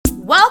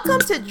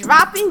Welcome to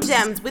Dropping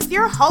Gems with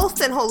your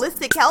host and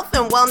holistic health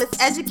and wellness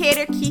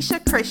educator,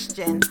 Keisha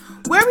Christian,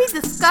 where we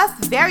discuss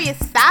various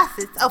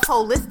facets of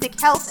holistic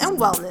health and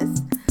wellness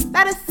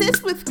that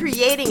assist with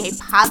creating a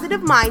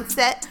positive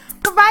mindset,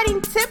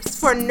 providing tips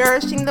for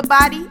nourishing the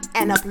body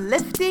and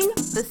uplifting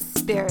the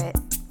spirit.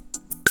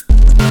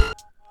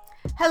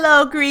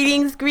 Hello,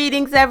 greetings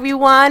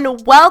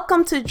everyone.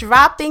 Welcome to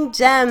Dropping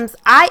Gems.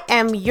 I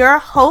am your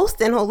host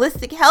and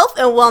holistic health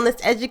and wellness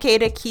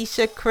educator,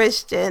 Keisha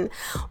Christian.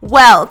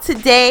 Well,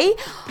 today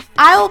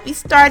I will be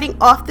starting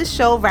off the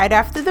show right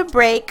after the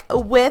break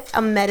with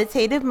a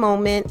meditative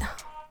moment.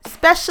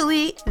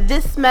 Especially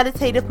this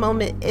meditative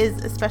moment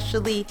is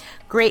especially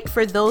great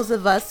for those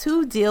of us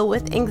who deal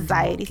with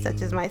anxiety,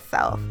 such as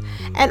myself.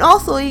 And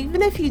also,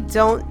 even if you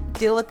don't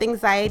deal with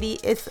anxiety,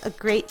 it's a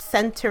great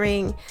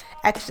centering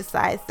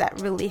exercise that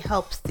really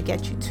helps to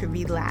get you to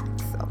relax.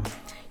 So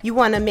you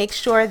want to make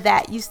sure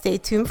that you stay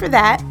tuned for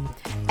that.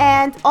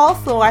 And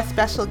also, our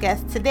special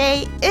guest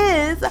today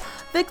is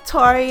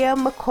Victoria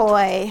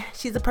McCoy.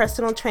 She's a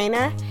personal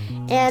trainer,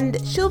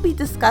 and she'll be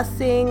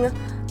discussing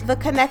the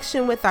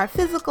connection with our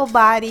physical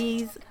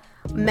bodies,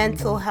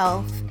 mental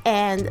health,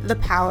 and the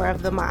power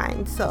of the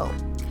mind. So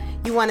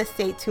you want to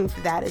stay tuned for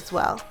that as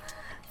well.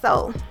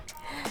 So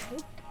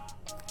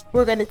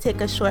we're going to take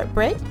a short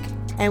break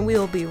and we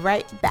will be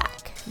right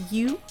back.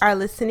 You are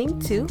listening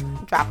to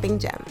Dropping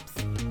Gems.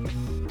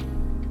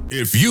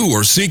 If you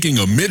are seeking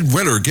a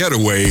midwinter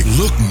getaway,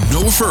 look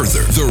no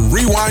further. The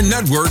Rewind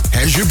Network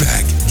has your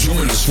back.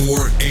 Join us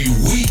for a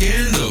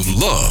weekend of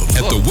love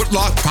at the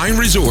Woodloch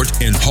Pine Resort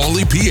in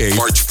Hawley, PA,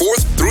 March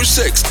 4th through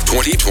 6th,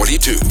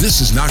 2022.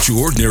 This is not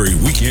your ordinary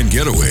weekend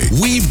getaway.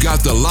 We've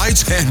got the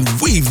lights and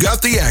we've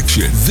got the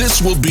action. This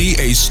will be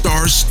a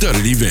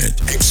star-studded event.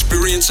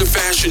 Experience a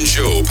fashion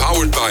show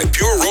powered by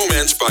Pure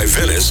Romance by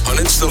Venice,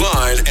 Uninsta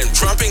Line, and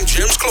Dropping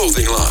Gems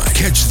clothing line.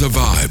 Catch the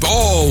vibe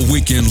all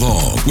weekend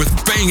long with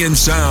banging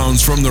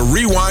sounds from the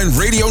Rewind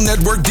Radio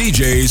Network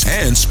DJs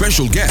and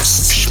special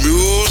guests.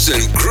 Schmooze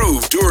and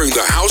groove during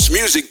the House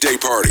Music Day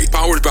Party,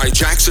 powered by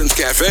Jackson's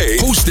Cafe,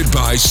 hosted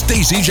by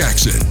Stacey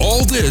Jackson.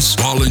 All this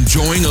while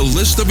enjoying a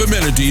list of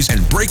amenities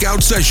and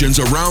breakout sessions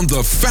around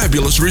the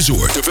fabulous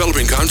resort.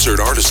 Developing concert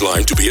artist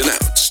line to be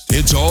announced.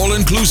 It's all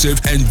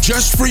inclusive and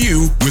just for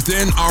you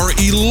within our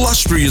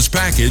illustrious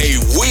package, a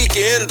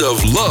weekend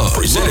of love,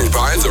 presented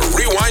by the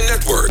Rewind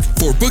Network.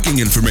 For booking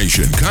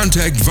information,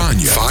 contact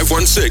Vanya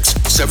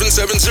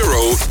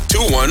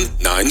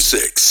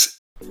 516-770-2196.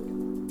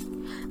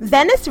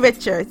 Venice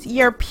Richards,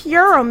 your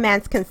Pure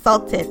Romance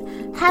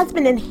consultant, has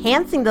been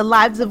enhancing the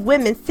lives of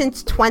women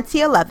since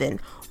 2011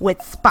 with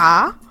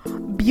spa,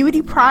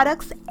 beauty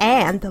products,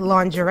 and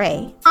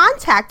lingerie.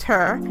 Contact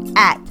her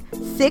at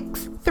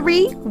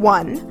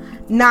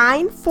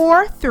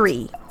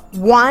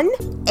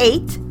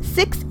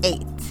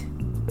 631-943-1868.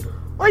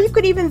 Or you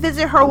could even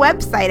visit her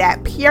website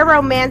at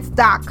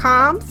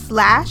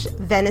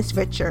pureromance.com/Venice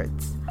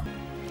Richards.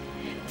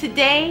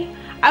 Today,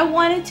 I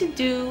wanted to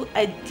do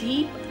a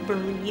deep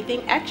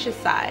breathing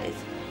exercise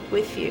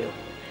with you.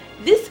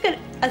 This could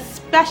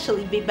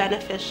especially be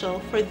beneficial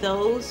for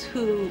those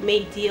who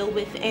may deal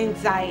with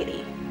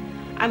anxiety.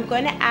 I'm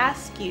going to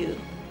ask you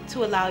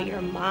to allow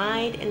your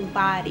mind and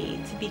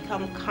body to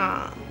become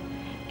calm,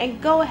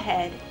 and go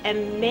ahead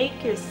and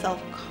make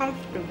yourself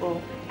comfortable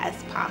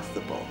as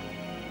possible.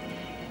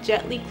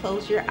 Gently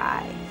close your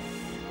eyes.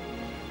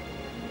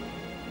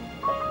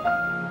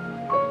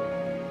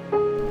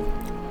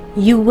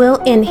 You will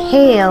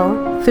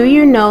inhale through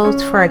your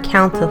nose for a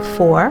count of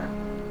 4,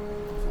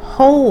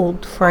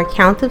 hold for a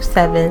count of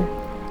 7,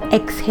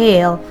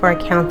 exhale for a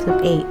count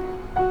of 8.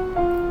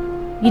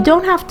 You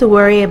don't have to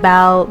worry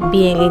about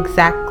being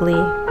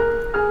exactly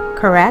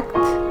correct,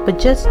 but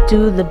just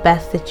do the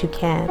best that you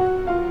can.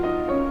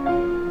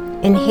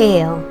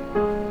 Inhale.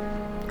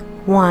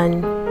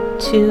 1,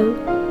 2,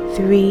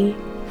 3,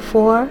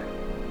 4.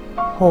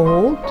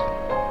 Hold.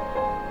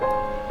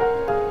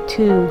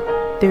 2,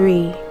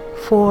 3,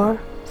 4,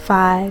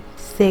 5,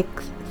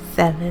 6,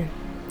 7.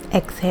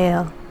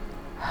 Exhale.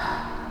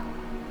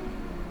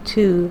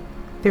 2,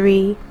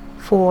 3,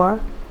 4,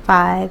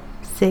 5,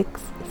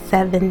 6,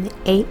 7,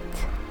 8.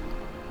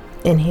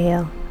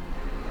 Inhale.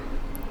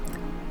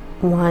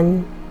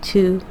 1,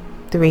 2,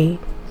 3,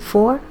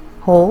 4.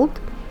 Hold.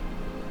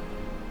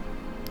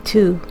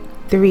 2,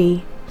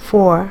 3,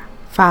 4,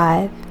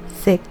 5,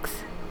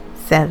 6,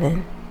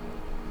 7.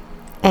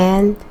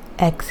 And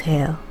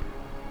exhale.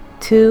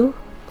 2,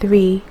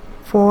 3,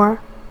 4,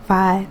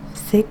 5,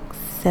 6,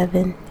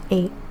 7,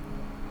 8.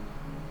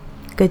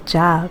 Good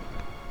job.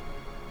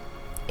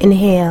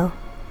 Inhale.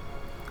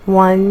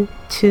 1,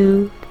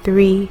 2,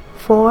 3,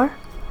 4.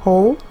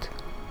 Hold.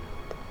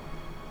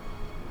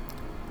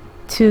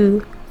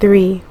 2,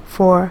 3,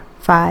 4,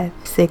 5,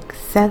 6,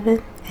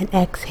 7. And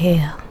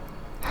exhale.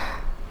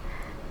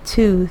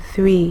 2,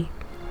 3,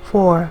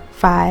 4,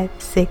 5,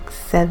 6,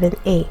 7,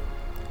 8.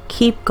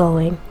 Keep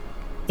going.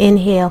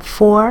 Inhale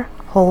 4,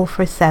 hold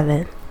for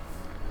 7.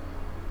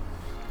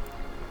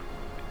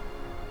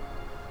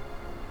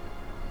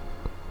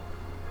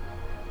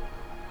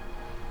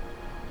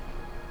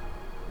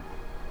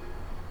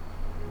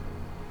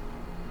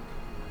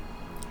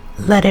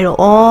 Let it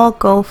all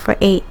go for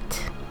 8.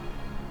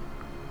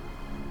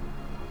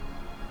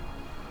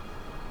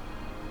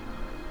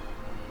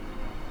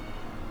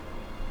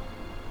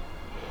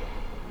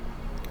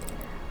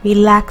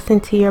 Relax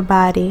into your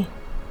body.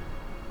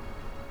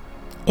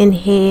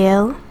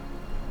 Inhale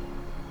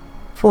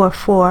for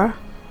 4,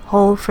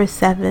 hold for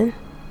 7,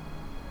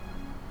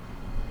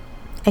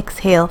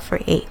 exhale for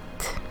 8.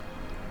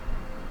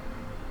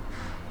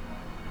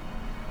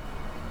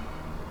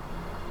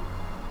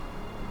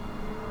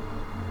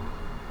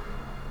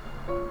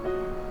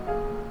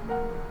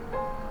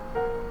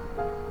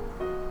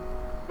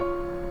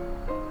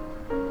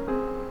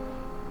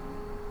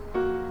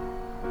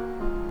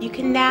 You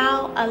can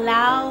now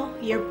allow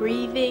your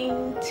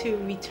breathing to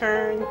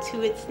return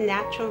to its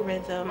natural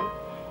rhythm,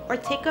 or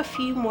take a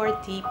few more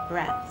deep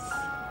breaths.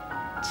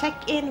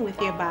 Check in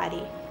with your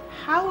body.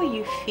 How are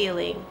you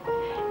feeling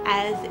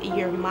as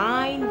your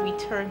mind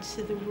returns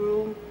to the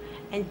room,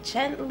 and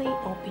gently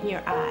open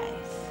your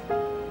eyes.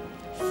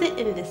 Sit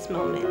in this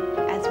moment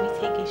as we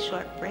take a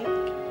short break,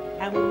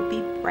 and we'll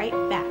be right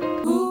back.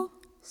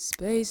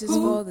 Space is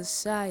for the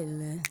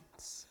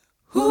silence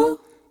and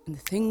the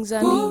things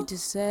I need to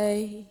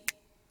say.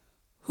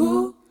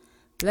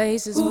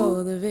 Places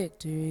for the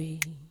victory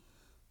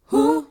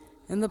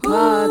and the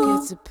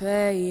pockets of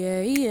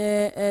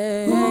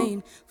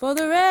pain for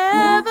the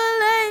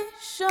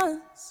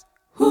revelations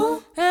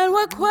and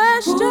what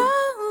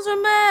questions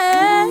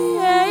remain.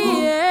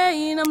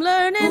 I'm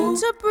learning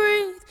to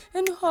breathe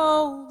and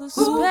hold the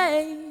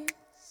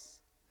space.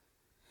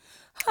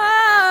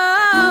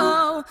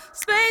 Oh,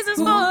 space is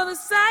for the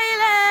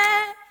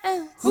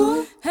silence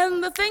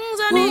and the things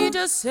I need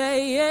to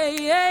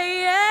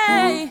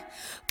say.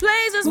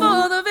 Places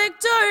for the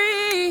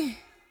victory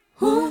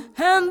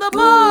and the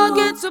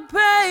pockets of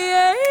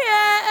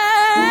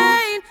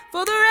pain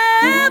for the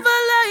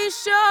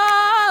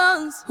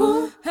revelations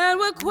and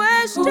what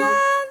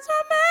questions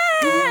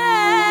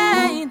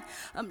remain.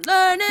 I'm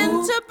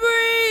learning to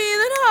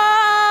breathe and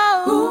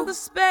hold the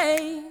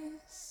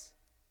space.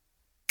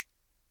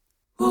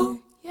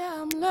 Yeah,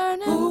 I'm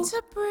learning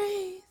to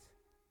breathe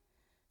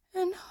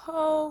and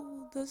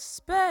hold the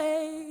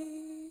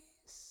space.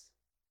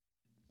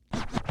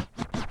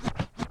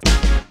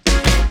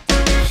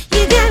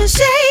 You gotta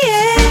say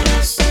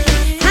yes.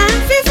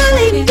 I'm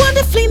fearfully,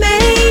 wonderfully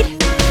made.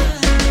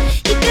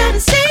 You gotta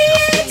say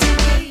it.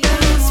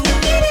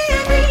 Speak it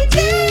every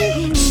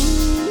day.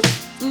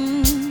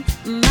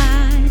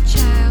 My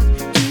child,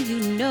 do you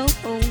know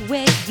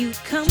where you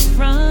come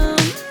from?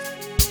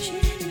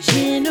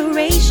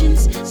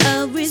 Generations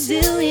of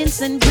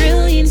resilience and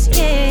brilliance,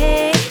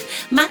 yeah.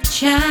 My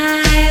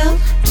child,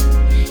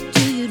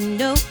 do you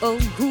know who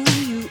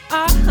you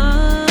are?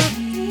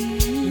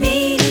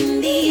 Made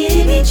in the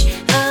image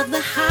of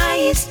the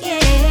highest,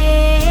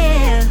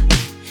 yeah.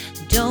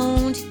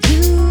 Don't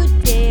you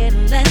dare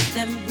let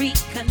them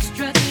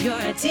reconstruct your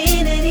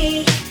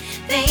identity.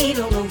 They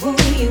don't know who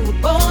you were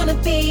born to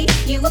be.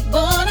 You were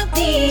born to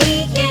be,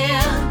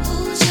 yeah.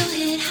 Hold your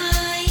head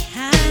high,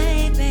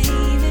 high,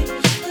 baby.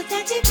 But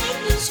that didn't make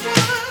no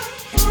stride.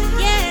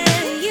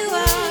 Yeah, you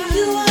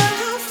are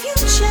our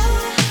future,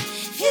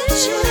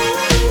 future.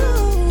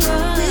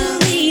 We'll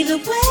lead the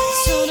way,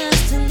 so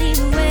nice to lead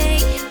the way.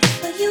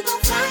 But you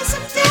gon' fly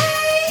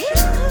someday.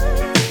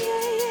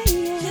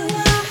 You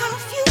are our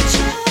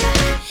future,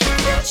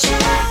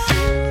 future.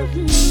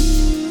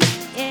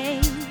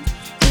 Yeah.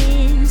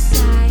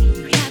 Inside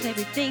you have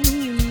everything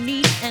you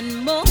need and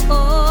more.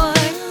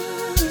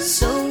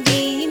 So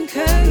be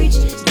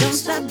encouraged, don't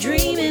stop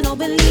dreaming or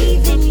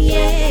believing,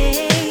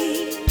 yeah.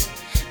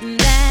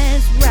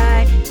 That's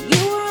right,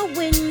 you're a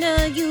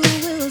winner, you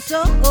will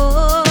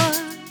soar.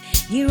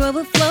 You're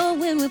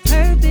overflowing with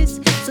purpose,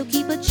 so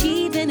keep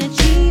achieving,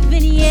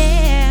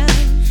 yeah.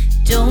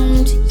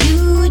 Don't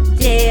you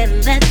dare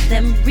let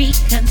them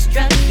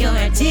reconstruct your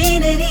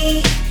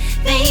identity.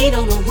 They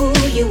don't know who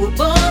you were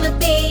born to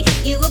be.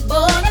 You were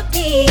born to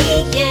be,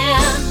 yeah.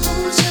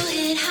 Hold your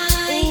head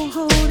high, oh,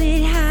 hold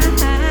it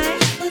high.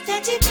 But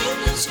that didn't make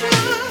no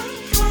stride.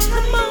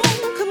 Come on,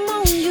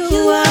 you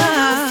are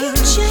our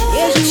future.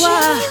 Yes, you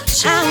are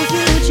our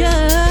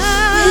future.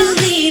 We'll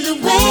lead the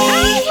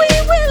way. We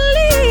will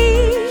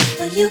lead,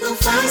 but you gon'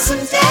 fly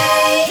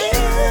someday.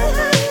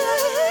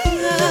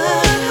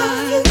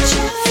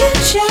 Future,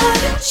 future,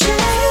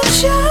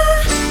 future.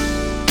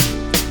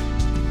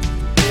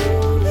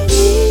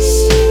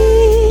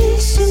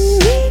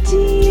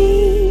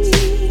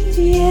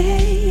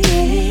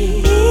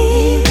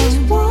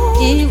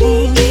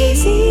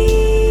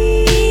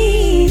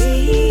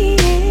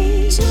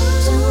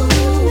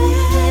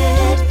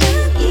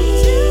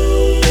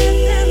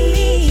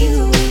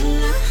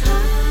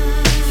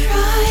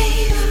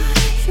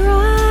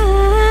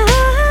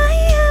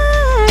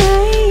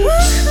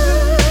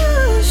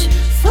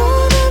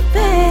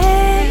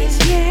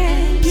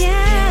 Yeah.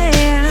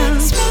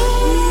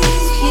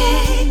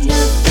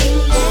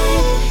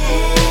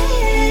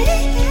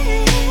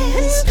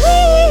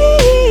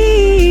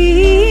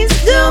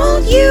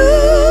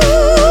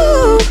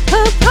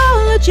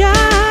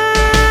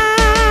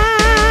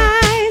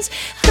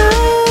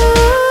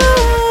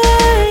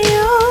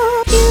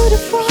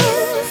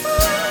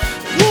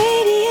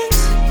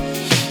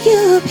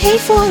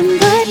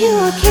 but you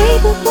are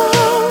capable,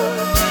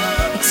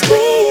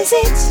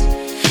 exquisite,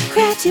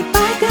 crafted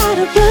by God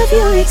above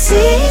your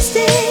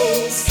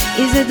existence.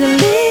 Is a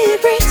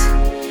deliberate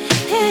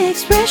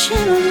expression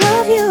of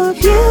love. You're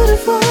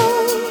beautiful,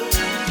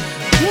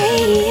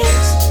 radiant.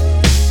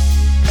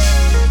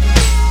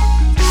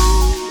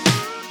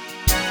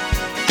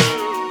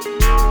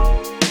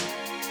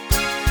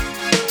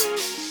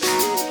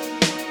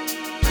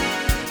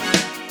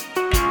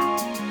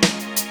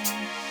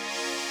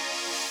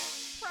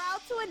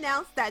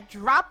 Announce that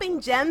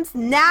Dropping Gems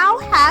now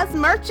has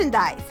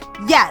merchandise.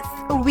 Yes,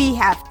 we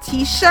have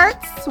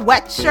t-shirts,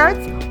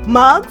 sweatshirts,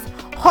 mugs,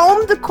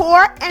 home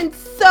decor, and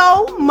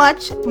so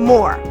much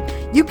more.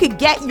 You could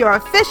get your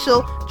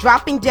official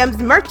Dropping Gems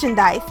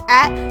merchandise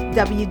at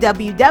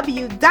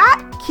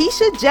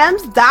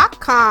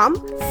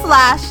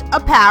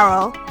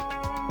www.keishagems.com/apparel.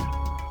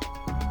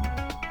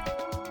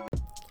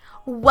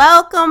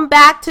 Welcome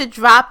back to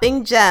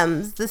Dropping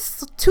Gems. The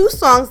two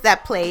songs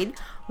that played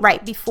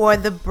right before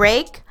the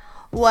break.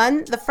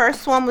 The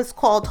first one was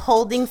called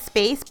Holding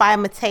Space by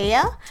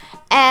Matea,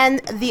 and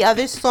the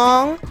other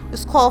song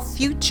was called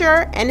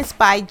Future, and it's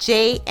by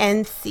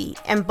JNC.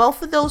 And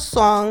both of those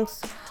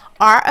songs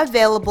are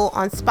available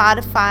on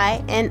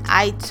Spotify and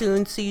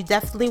iTunes, so you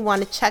definitely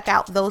want to check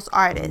out those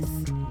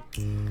artists.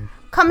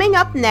 Coming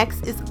up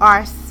next is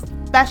our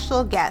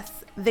special guest,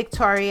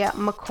 Victoria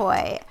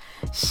McCoy.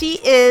 She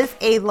is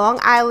a Long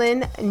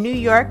Island, New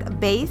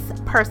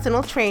York-based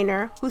personal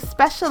trainer who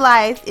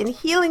specializes in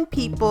healing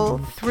people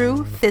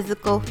through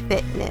physical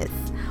fitness.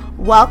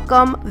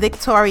 Welcome,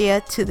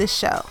 Victoria, to the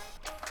show.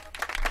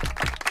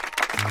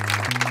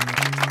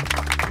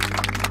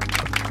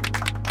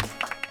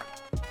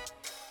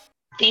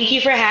 Thank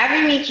you for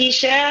having me,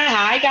 Keisha.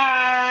 Hi,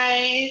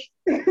 guys.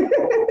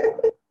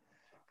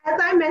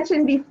 As I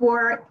mentioned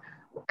before,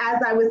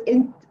 as I was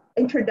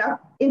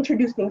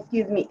introducing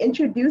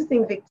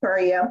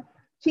Victoria,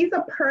 she's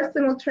a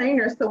personal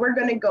trainer. So we're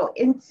going to go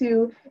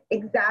into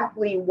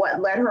exactly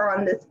what led her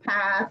on this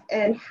path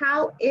and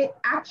how it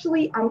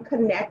actually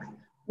connects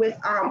with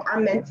our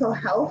mental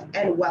health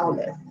and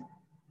wellness.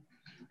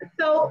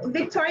 So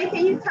Victoria,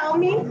 can you tell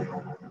me,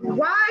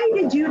 why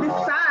did you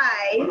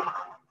decide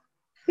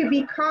to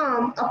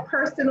become a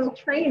personal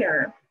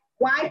trainer?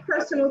 Why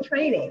personal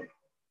training?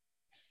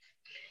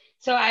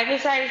 So I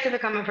decided to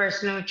become a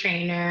personal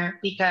trainer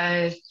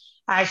because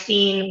I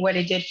seen what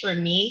it did for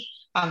me.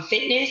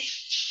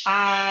 Fitness,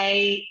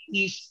 I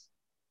used,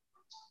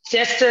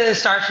 just to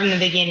start from the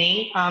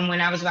beginning,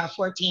 when I was about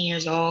 14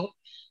 years old,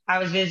 I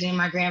was visiting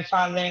my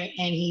grandfather, and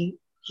he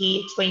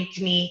explained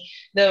to me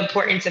the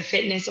importance of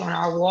fitness on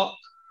our walk.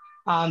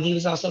 He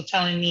was also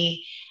telling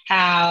me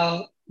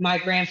how my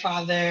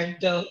grandfather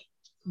built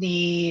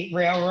the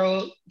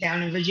railroad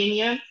down in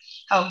Virginia,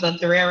 helped build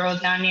the railroad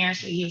down there.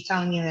 So he was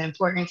telling me the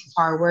importance of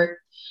hard work,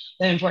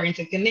 the importance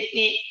of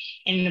commitment,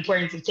 and the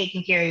importance of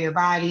taking care of your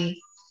body.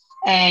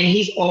 And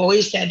he's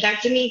always said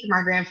that to me.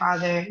 My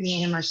grandfather, me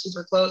and him are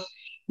super close.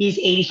 He's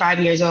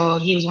 85 years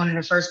old. He was one of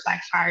the first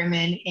Black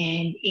firemen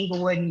in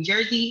Englewood, New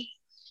Jersey.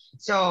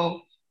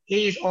 So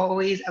he's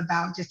always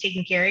about just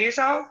taking care of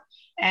yourself.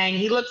 And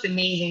he looks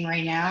amazing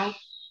right now.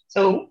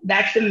 So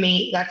that's the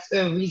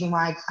reason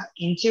why I got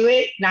into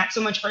it. Not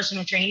so much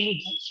personal training,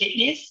 but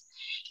fitness.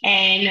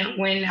 And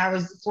when I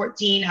was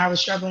 14, I was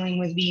struggling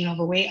with being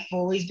overweight. I've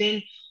always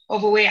been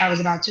overweight. I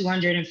was about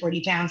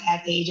 240 pounds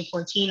at the age of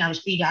 14. I was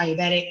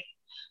pre-diabetic.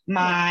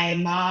 My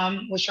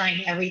mom was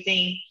trying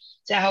everything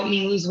to help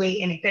me lose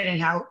weight, and it couldn't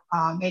help.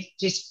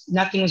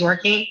 Nothing was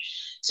working.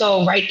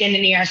 So right then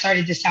and there, I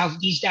started the South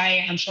Beach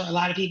diet. I'm sure a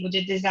lot of people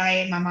did this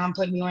diet. My mom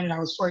put me on it. I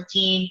was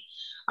 14.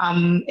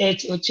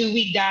 It's a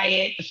 2-week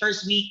diet. The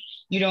first week,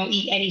 you don't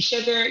eat any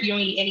sugar, you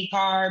don't eat any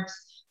carbs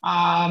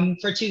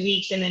for 2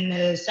 weeks, and then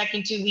the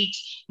second 2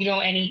 weeks, you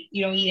don't eat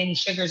any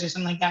sugars or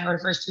something like that, or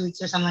the first 2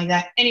 weeks or something like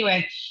that.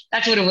 Anyway,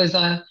 that's what it was.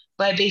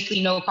 But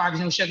basically, no carbs,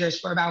 no sugars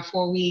for about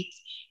 4 weeks,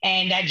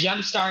 and that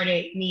jump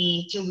started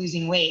me to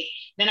losing weight.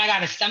 Then I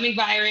got a stomach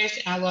virus,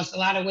 and I lost a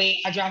lot of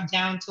weight. I dropped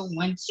down to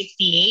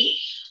 168.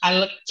 I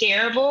looked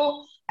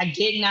terrible. I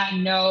did not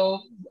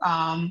know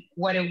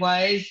what it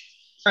was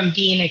from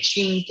being an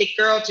extremely thick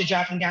girl to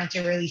dropping down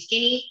to really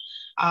skinny.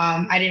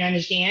 I didn't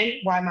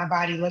understand why my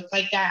body looked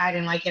like that. I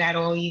didn't like it at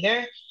all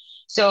either.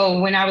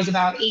 So when I was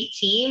about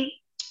 18,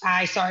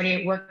 I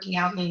started working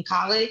out in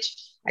college.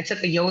 I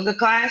took a yoga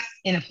class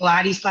and a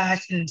Pilates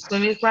class and a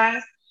swimming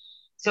class.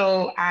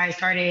 So I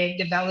started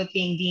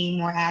developing being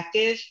more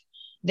active.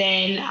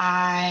 Then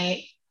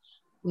I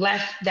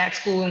left that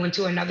school and went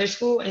to another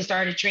school and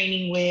started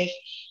training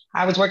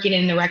I was working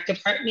in the rec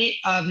department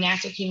of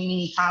Nassau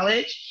Community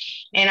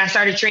College. And I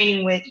started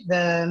training with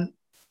the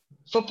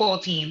football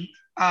team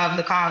of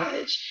the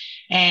college.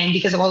 And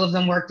because all of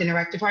them worked in the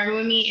rec department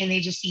with me, and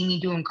they just see me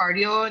doing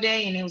cardio all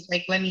day, and it was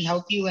like, let me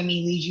help you, let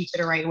me lead you to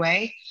the right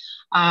way.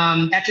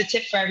 That's a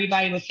tip for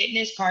everybody with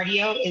fitness.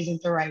 Cardio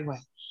isn't the right way.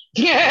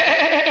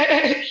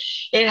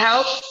 It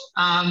helps,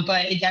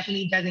 but it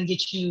definitely doesn't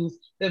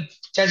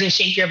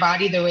shape your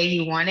body the way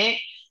you want it.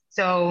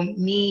 So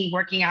me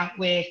working out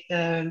with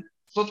the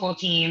football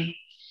team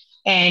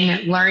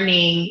and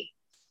learning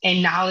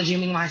and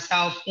knowledging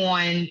myself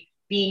on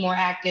being more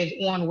active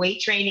on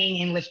weight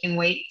training and lifting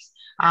weights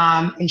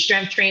and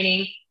strength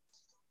training,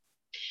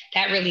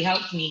 that really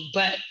helped me.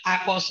 But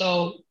I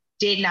also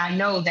did not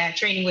know that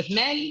training with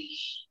men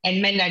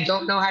and men that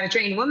don't know how to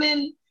train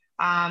women,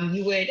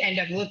 you would end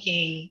up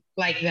looking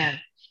like them.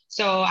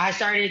 So I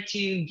started to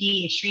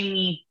be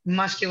extremely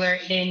muscular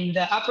in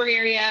the upper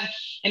area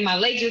and my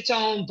legs were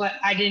toned, but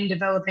I didn't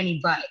develop any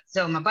butt.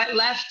 So my butt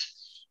left.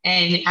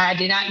 And I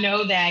did not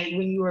know that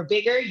when you were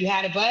bigger, you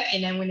had a butt,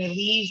 and then when it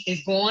leaves,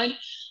 it's gone.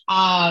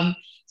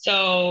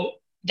 So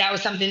that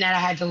was something that I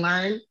had to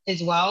learn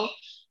as well.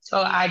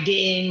 So I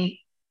didn't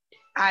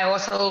I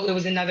also, it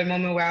was another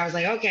moment where I was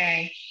like,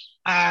 okay,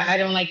 I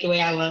don't like the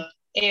way I look.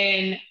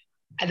 And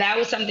that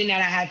was something that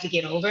I had to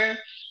get over.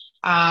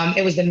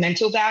 It was the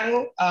mental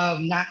battle of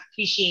not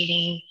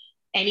appreciating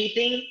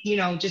anything,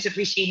 just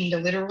appreciating the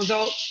literal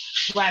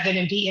results rather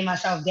than beating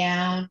myself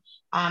down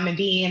and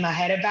being in my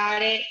head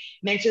about it.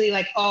 Mentally,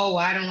 like, oh,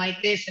 well, I don't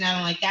like this and I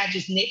don't like that,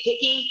 just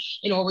nitpicking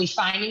and always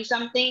finding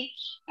something.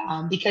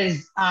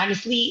 Because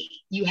honestly,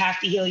 you have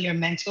to heal your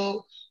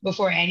mental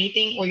before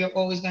anything, or you're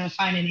always going to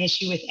find an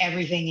issue with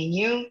everything in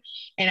you.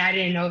 And I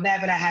didn't know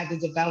that, but I had to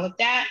develop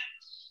that.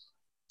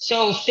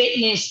 So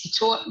fitness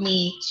taught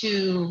me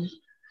to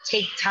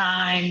take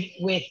time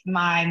with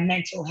my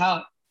mental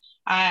health.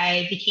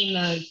 I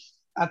became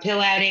a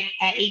pill addict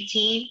at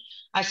 18.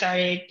 I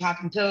started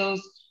popping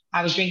pills.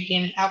 I was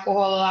drinking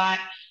alcohol a lot.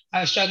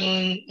 I was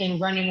struggling and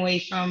running away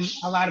from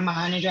a lot of my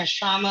unaddressed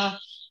trauma,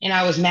 and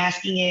I was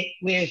masking it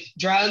with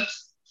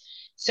drugs.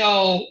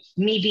 So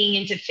me being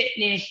into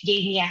fitness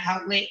gave me an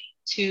outlet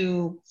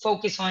to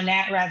focus on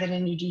that rather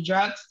than to do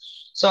drugs.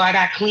 So I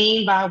got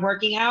clean by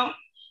working out,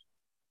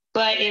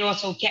 but it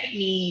also kept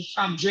me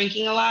from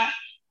drinking a lot.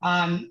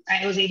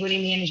 I was able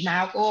to manage my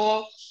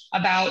alcohol.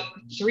 About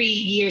 3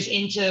 years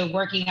into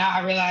working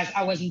out, I realized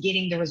I wasn't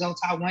getting the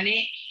results I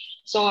wanted.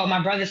 So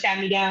my brother sat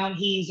me down.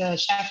 He's a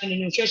chef and a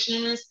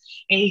nutritionist,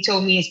 and he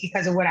told me it's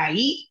because of what I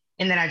eat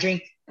and that I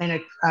drink a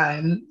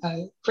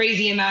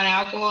crazy amount of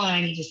alcohol, and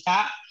I need to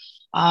stop.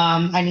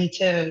 I need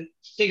to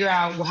figure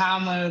out how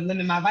I'm gonna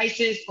limit my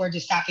vices or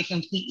just stop it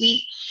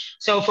completely.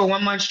 So for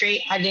 1 month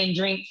straight, I didn't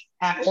drink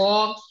at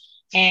all.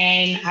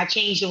 And I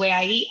changed the way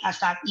I eat. I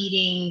stopped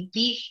eating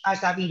beef. I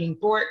stopped eating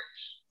pork.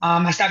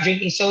 I stopped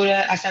drinking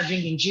soda. I stopped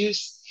drinking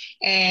juice.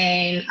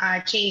 And I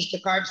changed the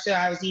carbs. So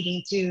I was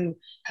eating to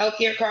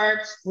healthier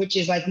carbs, which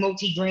is like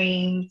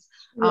multi-grains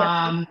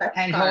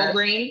and whole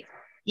grain.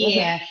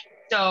 Yeah. Mm-hmm.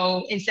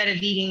 So instead of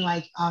eating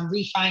like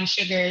refined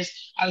sugars,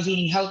 I was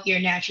eating healthier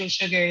natural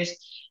sugars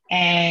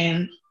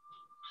and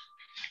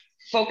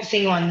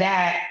focusing on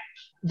that.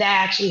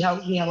 That actually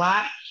helped me a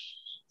lot.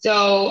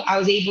 So I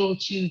was able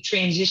to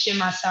transition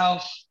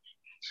myself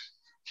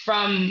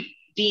from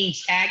being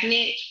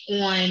stagnant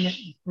on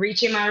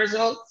reaching my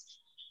results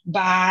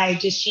by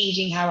just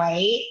changing how I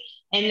ate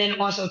and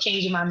then also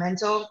changing my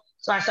mental.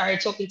 So I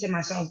started talking to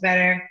myself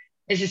better.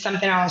 This is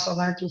something I also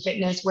learned through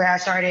fitness where I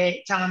started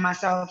telling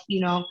myself, you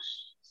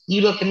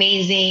look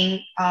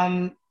amazing.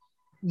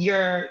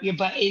 Your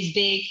butt is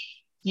big,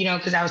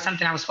 because that was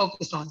something I was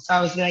focused on. So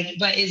I was like,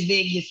 butt is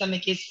big, your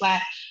stomach is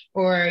flat,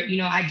 or,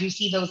 I do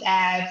see those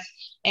abs.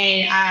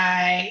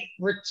 And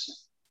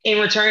in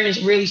return,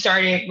 is really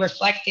started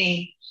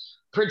reflecting,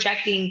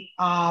 projecting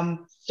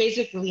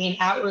physically and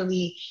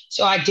outwardly.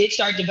 So I did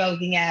start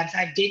developing abs.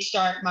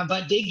 My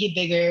butt did get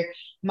bigger.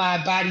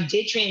 My body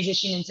did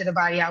transition into the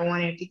body I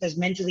wanted because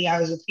mentally I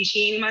was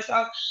appreciating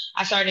myself.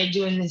 I started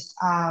doing this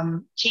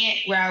chant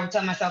where I would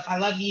tell myself, I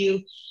love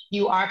you.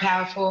 You are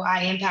powerful.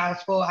 I am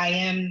powerful. I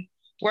am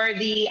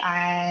worthy.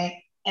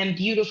 I am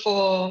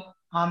beautiful.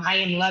 I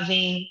am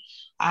loving.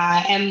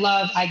 I am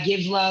love. I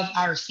give love.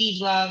 I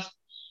receive love.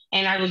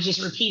 And I would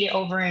just repeat it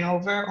over and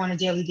over on a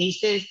daily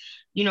basis.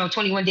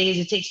 21 days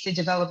it takes to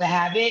develop a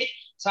habit.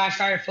 So I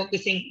started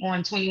focusing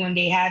on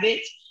 21-day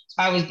habits.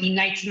 So I would be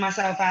nice to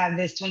myself. I have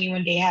this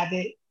 21-day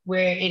habit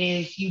where it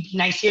is you be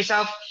nice to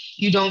yourself.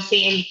 You don't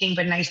say anything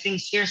but nice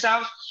things to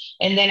yourself.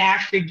 And then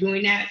after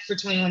doing that for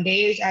 21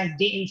 days, I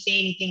didn't say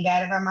anything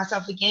bad about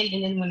myself again.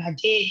 And then when I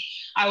did,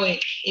 I would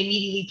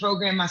immediately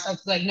program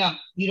myself to like, no,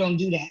 you don't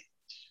do that.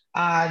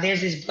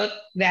 There's this book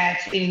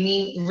that's in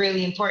me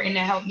really important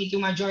that helped me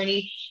through my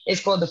journey.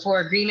 It's called The Four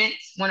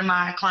Agreements. One of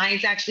my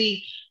clients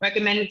actually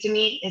recommended to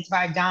me. It's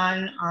by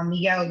Don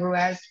Miguel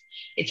Ruiz.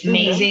 It's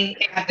amazing.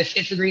 They have the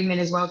fifth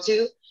agreement as well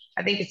too.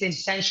 I think it's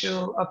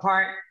essential a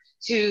part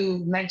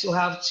to mental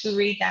health to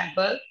read that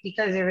book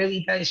because it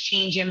really does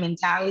change your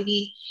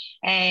mentality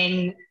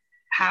and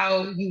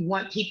how you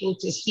want people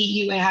to see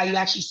you and how you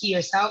actually see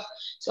yourself.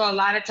 So a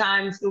lot of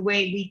times the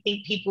way we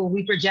think people,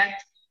 we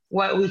project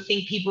what we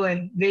think people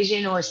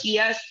envision or see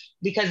us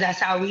because that's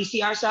how we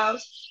see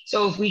ourselves.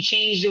 So if we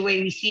change the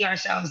way we see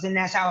ourselves, then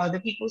that's how other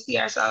people see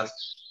ourselves.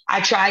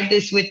 I tried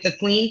this with the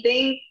queen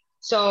thing.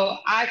 So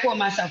I call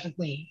myself a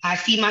queen. I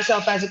see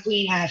myself as a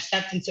queen. I have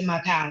stepped into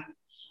my power,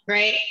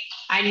 right?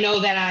 I know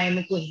that I am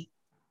a queen.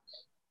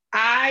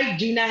 I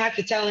do not have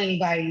to tell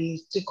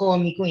anybody to call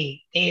me queen.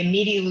 They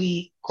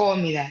immediately call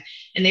me that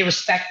and they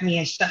respect me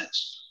as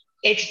such.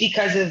 It's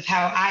because of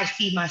how I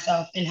see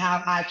myself and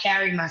how I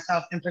carry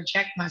myself and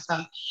project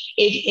myself.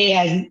 It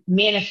has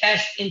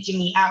manifest into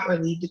me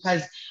outwardly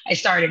because I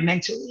started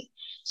mentally.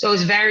 So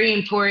it's very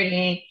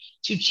important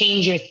to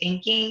change your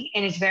thinking,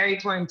 and it's very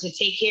important to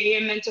take care of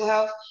your mental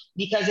health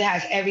because it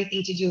has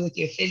everything to do with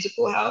your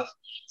physical health.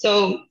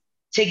 So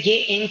to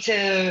get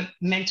into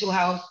mental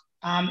health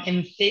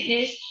and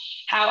fitness,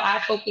 how I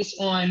focus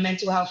on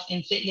mental health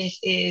and fitness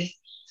is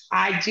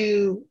I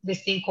do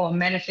this thing called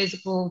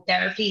metaphysical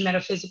therapy,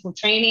 metaphysical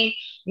training,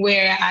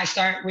 where I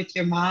start with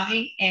your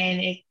mind and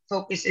it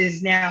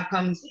focuses now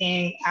comes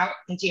in out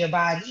into your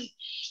body.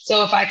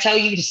 So if I tell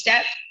you to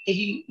step, if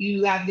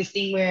you have this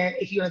thing where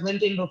if you're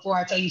limping before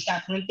I tell you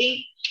stop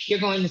limping, you're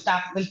going to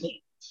stop limping,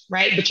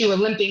 right? But you were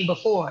limping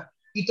before.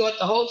 You thought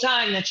the whole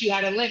time that you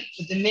had a limp,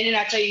 but the minute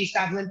I tell you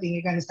stop limping,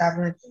 you're going to stop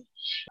limping.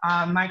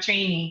 My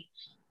training,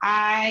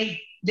 I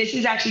this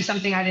is actually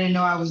something I didn't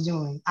know I was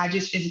doing. I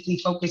just physically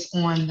focused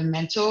on the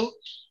mental,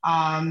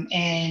 and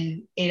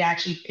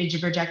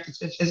it projected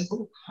to the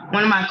physical.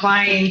 One of my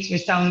clients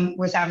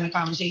was having a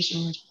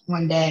conversation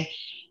one day,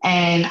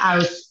 and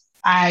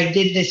I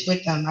did this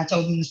with them. I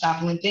told them to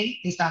stop limping.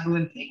 They stopped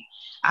limping.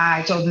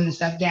 I told them to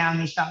step down.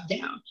 They stopped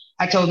down.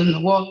 I told them to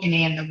walk, and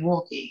they ended up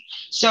walking.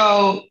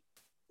 So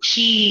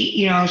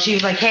she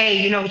was like,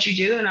 hey, you know what you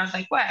do? And I was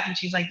like, what? And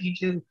she's like, you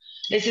do,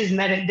 this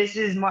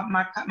is what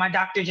my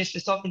doctor just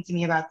was talking to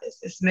me about this.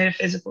 It's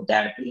metaphysical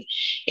therapy.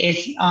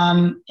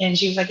 And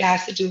she was like, it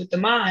has to do with the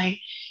mind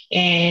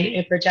and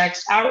it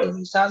projects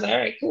outwardly. So I was like, all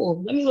right,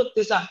 cool. Let me look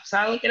this up. So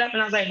I looked it up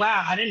and I was like,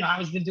 wow, I didn't know I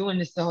was been doing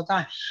this the whole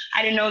time.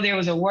 I didn't know there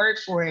was a word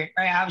for it,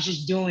 right? I was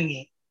just doing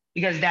it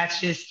because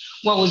that's just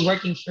what was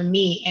working for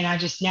me. And I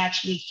just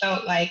naturally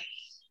felt like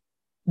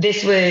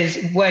this was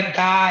what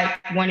God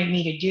wanted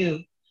me to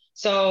do.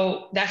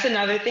 So that's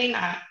another thing.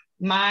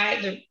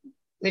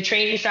 The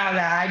training style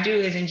that I do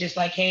isn't just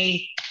like,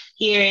 hey,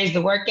 here is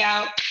the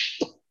workout.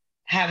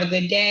 Have a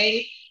good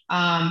day.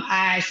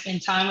 I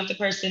spend time with the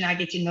person. I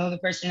get to know the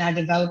person. I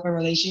develop a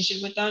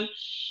relationship with them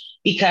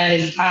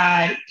because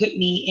God put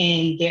me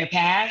in their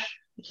path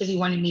because he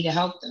wanted me to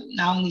help them,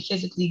 not only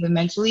physically, but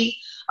mentally.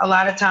 A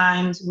lot of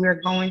times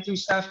we're going through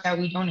stuff that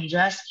we don't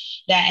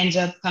address that ends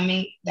up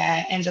coming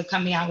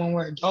out when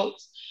we're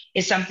adults.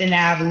 It's something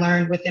that I've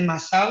learned within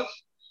myself.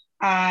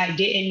 I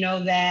didn't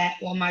know that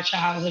all my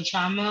childhood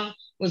trauma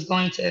was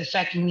going to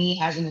affect me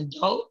as an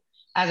adult,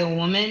 as a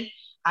woman.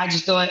 I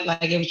just thought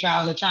like it was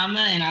childhood trauma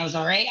and I was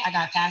all right. I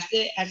got past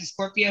it. As a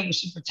Scorpio, we're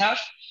super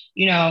tough.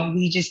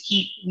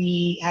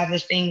 We have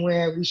this thing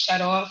where we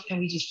shut off and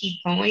we just keep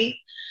going.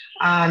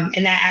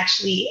 And that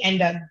actually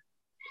ended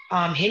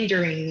up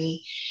hindering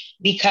me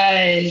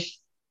because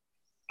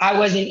I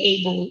wasn't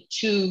able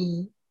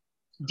to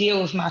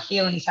deal with my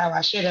feelings how I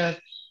should have.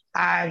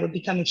 I would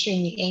become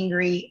extremely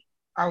angry.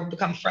 I would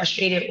become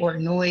frustrated or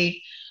annoyed.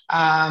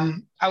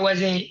 I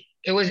wasn't.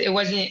 It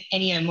wasn't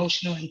any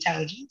emotional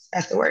intelligence.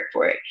 That's the word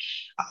for it.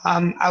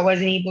 I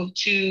wasn't able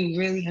to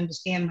really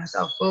understand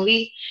myself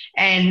fully,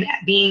 and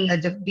being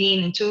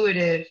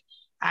intuitive,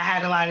 I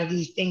had a lot of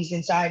these things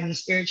inside me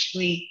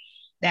spiritually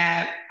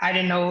that I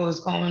didn't know what was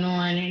going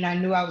on, and I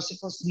knew I was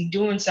supposed to be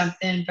doing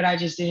something, but I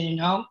just didn't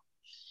know.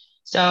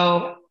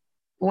 So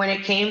when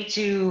it came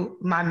to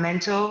my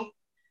mental,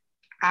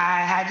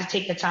 I had to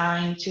take the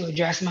time to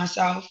address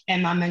myself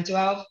and my mental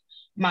health.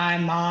 My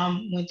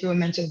mom went through a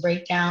mental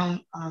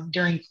breakdown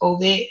during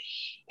COVID,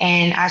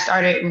 and I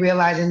started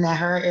realizing that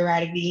her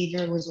erratic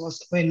behavior was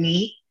also in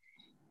me,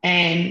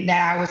 and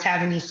that I was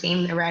having these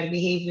same erratic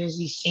behaviors,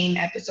 these same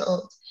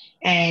episodes.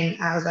 And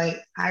I was like,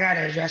 I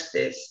gotta address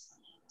this.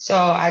 So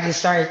I just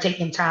started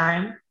taking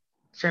time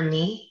for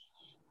me.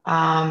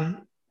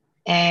 Um,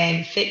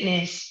 and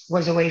fitness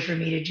was a way for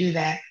me to do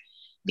that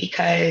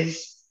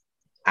because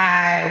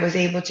I was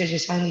able to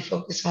just only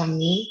focus on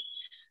me.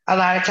 A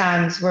lot of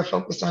times we're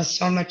focused on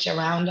so much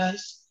around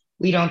us.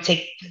 We don't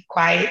take the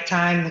quiet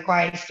time, the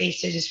quiet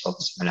space to just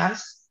focus on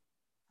us.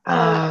 Oh,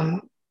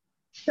 Um,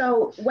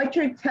 so what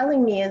you're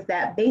telling me is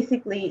that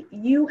basically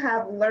you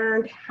have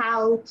learned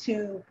how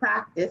to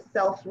practice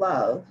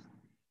self-love,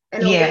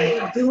 and a way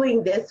yeah, of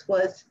doing this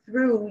was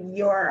through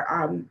your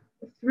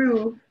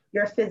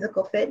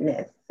physical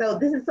fitness. So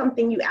this is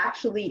something you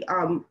actually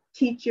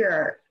teach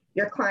your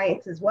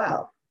clients as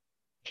well.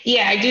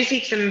 yeah, I do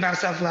teach them about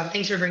self love.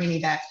 Thanks for bringing me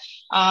back.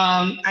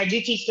 I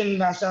do teach them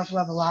about self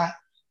love a lot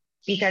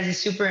because it's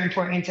super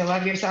important to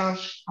love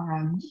yourself.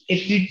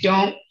 If you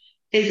don't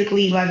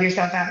physically love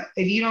yourself out,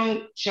 if you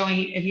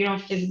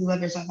don't physically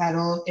love yourself at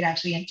all, it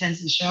actually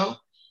tends to show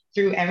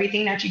through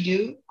everything that you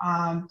do.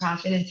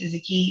 Confidence is a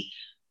key.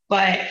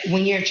 But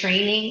when you're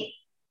training,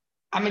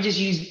 I'm gonna just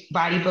use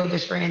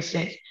bodybuilders for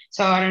instance.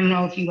 So I don't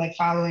know if you like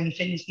follow any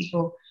fitness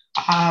people.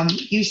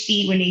 You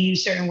see when they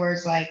use certain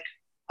words like,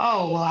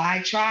 "Oh, well,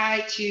 I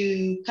tried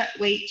to cut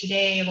weight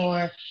today,"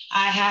 or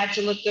 "I had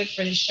to look good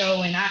for the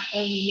show and I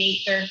only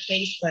made third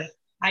place, but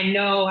I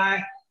know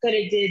I could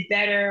have did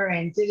better."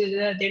 And da,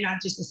 da, da. They're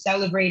not just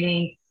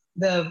celebrating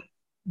the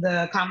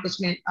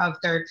accomplishment of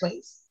third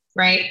place,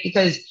 right?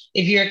 Because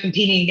if you're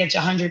competing against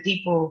 100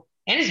 people,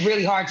 and it's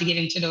really hard to get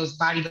into those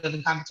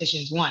bodybuilding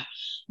competitions, one.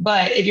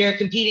 But if you're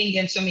competing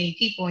against so many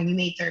people and you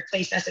made third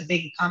place, that's a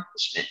big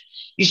accomplishment.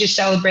 You should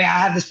celebrate. I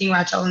have this thing where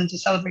I tell them to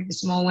celebrate the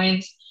small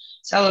wins,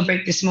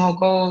 celebrate the small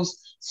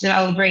goals,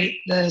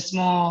 celebrate the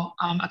small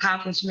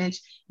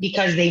accomplishments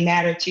because they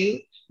matter too.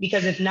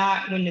 Because if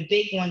not, when the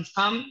big ones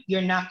come,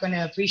 you're not going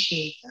to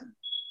appreciate them,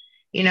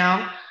 you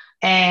know?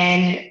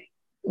 And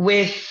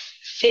with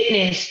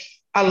fitness,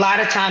 a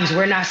lot of times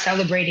we're not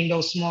celebrating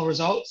those small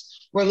results.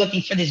 We're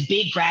looking for this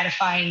big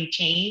gratifying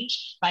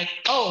change. Like,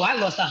 oh, I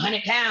lost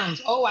 100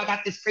 pounds. Oh, I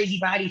got this crazy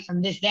body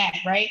from this, that,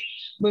 right?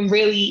 When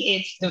really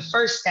it's the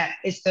first step.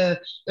 It's the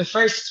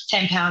first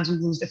 10 pounds we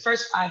lose, the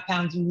first 5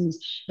 pounds we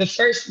lose, the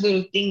first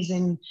little things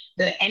in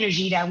the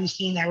energy that we've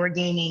seen that we're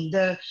gaining,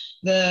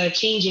 the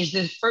changes,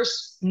 the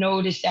first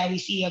notice that we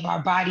see of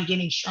our body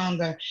getting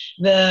stronger,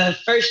 the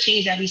first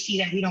change that we see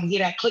that we don't get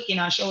that click in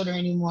our shoulder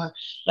anymore.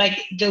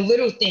 Like the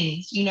little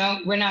things, you know,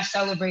 we're not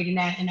celebrating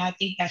that. And I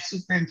think that's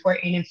super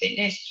important in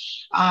fitness.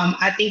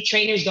 I think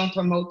trainers don't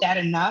promote that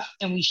enough,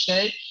 and we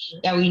should,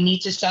 that we need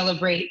to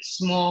celebrate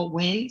small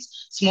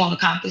wins, small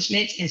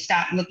accomplishments, and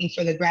stop looking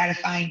for the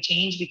gratifying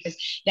change, because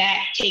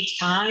that takes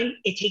time.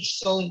 It takes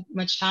so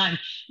much time.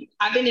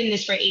 I've been in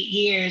this for 8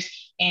 years,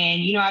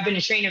 and, you know, I've been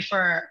a trainer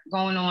for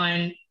going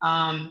on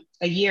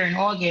a year in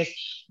August,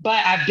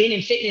 but I've been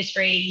in fitness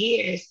for 8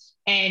 years.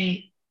 And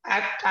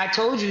I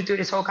told you through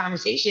this whole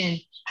conversation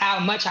how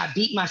much I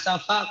beat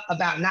myself up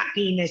about not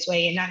being this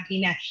way and not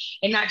being that,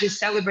 and not just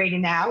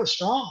celebrating that I was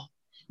strong.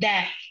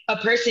 That a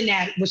person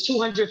that was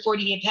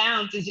 248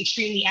 pounds is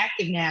extremely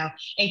active now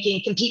and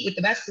can compete with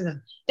the best of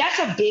them. That's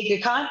a big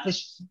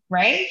accomplishment,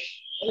 right?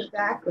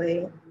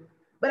 Exactly.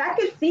 But I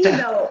could see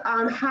though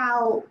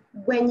how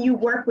when you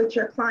work with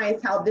your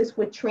clients, how this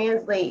would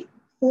translate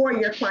for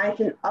your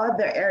clients in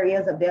other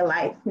areas of their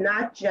life,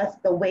 not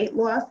just the weight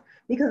loss.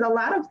 Because a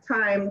lot of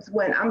times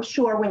when I'm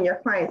sure when your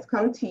clients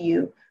come to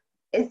you,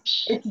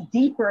 it's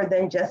deeper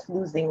than just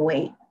losing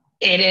weight.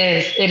 It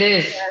is. It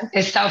is. Yeah.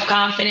 It's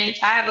self-confidence.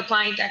 I have a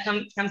client that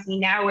comes to me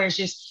now where it's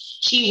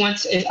just she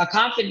wants a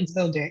confidence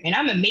builder. And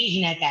I'm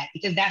amazing at that,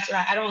 because that's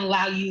what I don't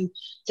allow you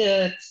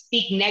to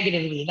speak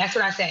negatively. That's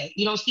what I say.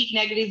 You don't speak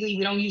negatively.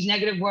 We don't use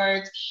negative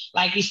words.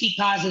 Like, we speak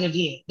positive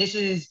here. This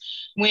is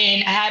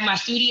when I had my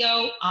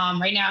studio.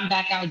 Right now I'm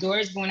back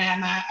outdoors, but when I had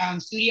my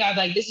studio, I'd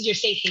be like, this is your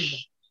safe haven,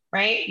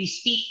 right?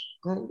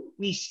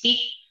 We speak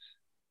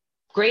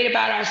great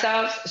about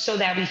ourselves so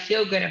that we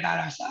feel good about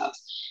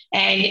ourselves.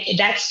 And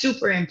that's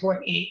super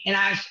important. And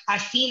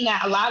I've seen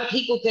that a lot of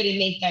people couldn't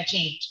make that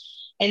change.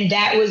 And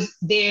that was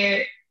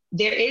there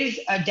is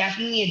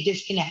definitely a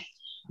disconnect.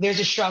 There's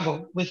a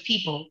struggle with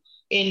people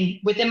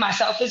within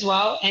myself as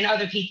well, and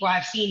other people.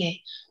 I've seen it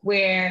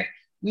where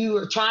we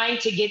were trying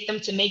to get them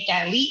to make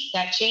that leap,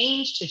 that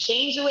change, to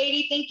change the way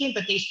they're thinking,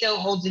 but they still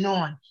holding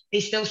on. They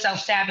still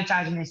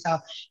self-sabotaging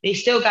themselves. They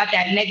still got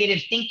that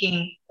negative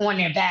thinking on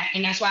their back.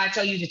 And that's why I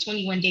tell you the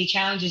 21-day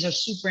challenges are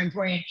super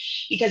important,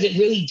 because it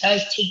really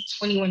does take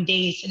 21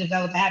 days to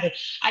develop a habit.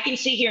 I can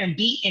sit here and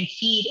beat and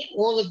feed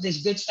all of this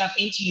good stuff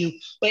into you,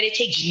 but it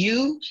takes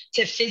you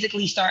to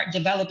physically start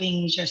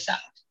developing yourself,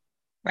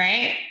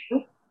 right?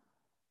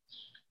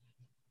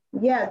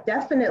 Yeah,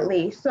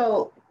 definitely.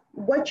 So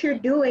what you're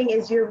doing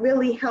is you're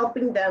really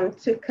helping them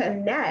to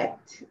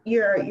connect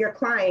your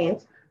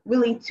clients,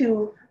 really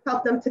to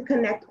help them to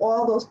connect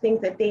all those things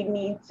that they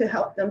need to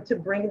help them to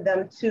bring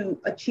them to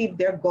achieve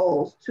their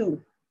goals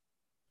too,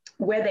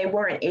 where they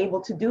weren't able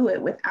to do it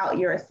without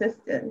your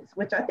assistance,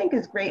 which I think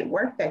is great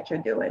work that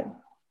you're doing.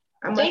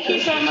 Thank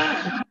you so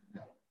much.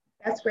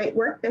 That's great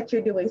work that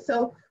you're doing.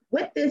 So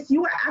with this,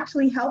 you are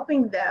actually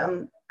helping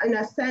them, in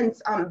a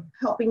sense,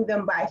 helping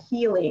them by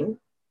healing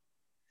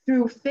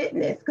through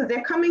fitness, because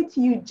they're coming to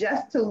you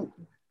just to,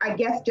 I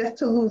guess, just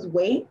to lose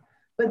weight.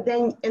 But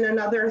then in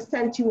another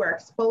sense, you are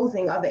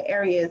exposing other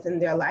areas in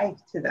their life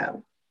to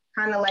them.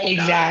 Kind of like,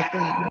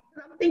 exactly. I'm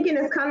thinking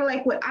it's kind of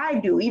like what I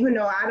do, even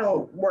though I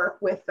don't work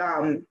with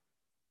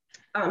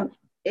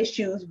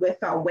issues with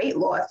weight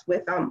loss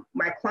with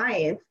my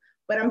clients,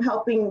 but I'm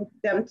helping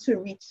them to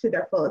reach to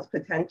their fullest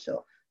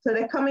potential. So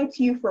they're coming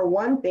to you for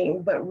one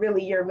thing, but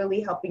really you're really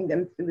helping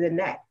them through the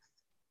next,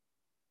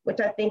 which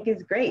I think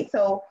is great.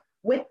 So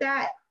with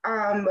that,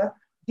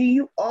 do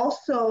you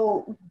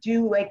also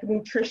do like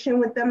nutrition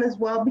with them as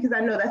well? Because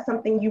I know that's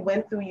something you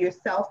went through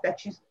yourself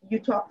that you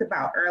talked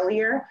about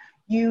earlier.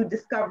 You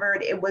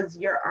discovered it was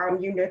your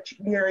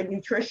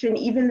nutrition,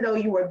 even though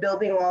you were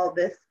building all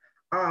this,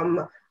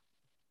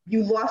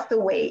 you lost the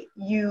weight,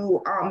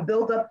 you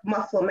build up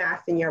muscle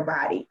mass in your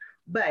body,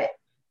 but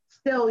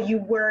still you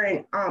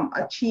weren't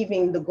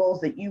achieving the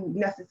goals that you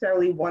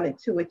necessarily wanted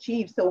to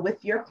achieve. So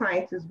with your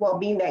clients as well,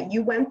 being that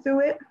you went through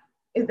it,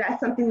 is that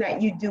something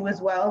that you do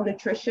as well,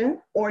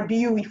 nutrition, or do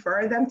you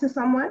refer them to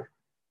someone?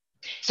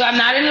 So I'm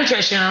not a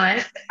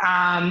nutritionalist,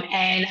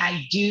 and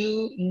I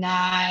do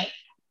not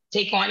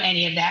take on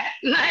any of that.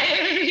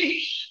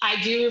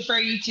 I do refer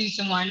you to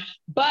someone,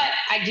 but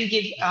I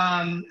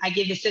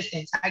give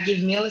assistance. I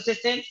give meal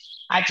assistance.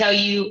 I tell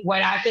you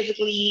what I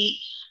physically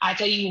eat. I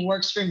tell you what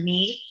works for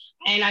me.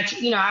 And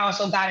I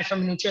also got it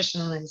from a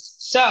nutritionalist.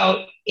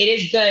 So it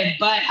is good,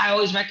 but I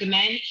always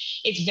recommend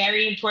it's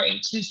very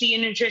important to see a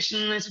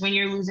nutritionalist when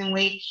you're losing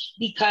weight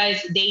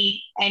because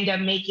they end up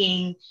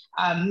making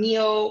a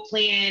meal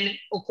plan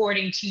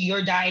according to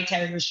your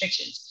dietary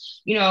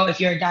restrictions. If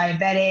you're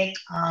diabetic,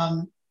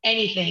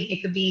 anything,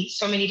 it could be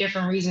so many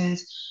different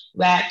reasons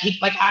that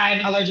people, like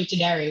I'm allergic to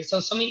dairy. So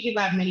many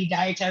people have many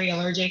dietary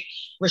allergic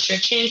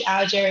restrictions,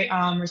 allergy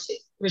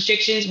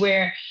restrictions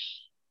where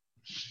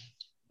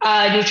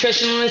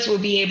nutritionalists will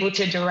be able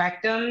to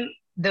direct them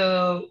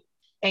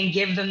and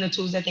give them the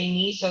tools that they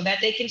need so that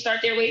they can start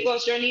their weight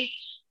loss journey.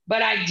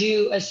 But I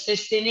do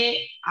assist in it.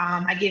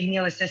 I give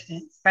meal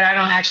assistance, but I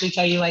don't actually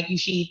tell you like you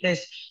should eat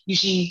this, you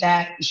should eat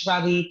that, you should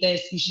probably eat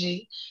this,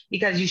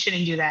 because you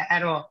shouldn't do that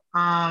at all.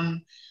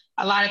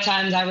 A lot of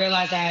times I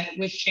realize that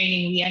with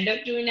training we end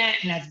up doing that,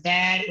 and that's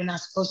bad. We're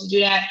not supposed to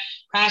do that.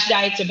 Crash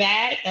diets are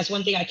bad. That's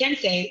one thing I can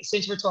say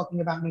since we're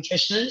talking about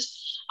nutrition.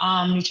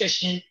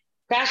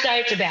 Crash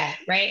diets are bad,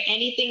 right?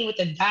 Anything with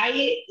a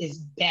diet is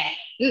bad,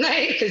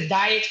 like because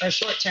diets are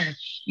short term.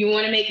 You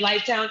want to make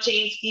lifestyle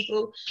change,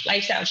 people.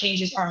 Lifestyle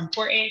changes are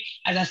important.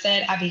 As I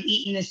said, I've been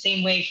eating the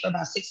same way for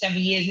about 6, 7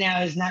 years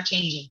now. It's not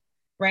changing,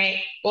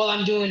 right? All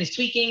I'm doing is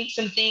tweaking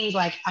some things.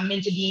 Like I'm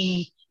into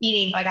being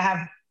eating. Like I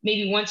have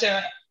maybe once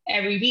or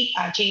every week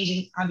I'm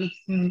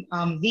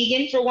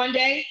vegan for one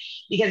day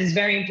because it's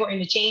very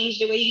important to change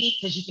the way you eat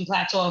because you can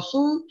plateau off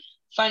food.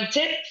 Fun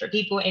tip for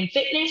people in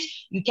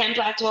fitness, you can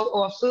plateau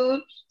off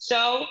food.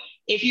 So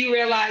if you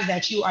realize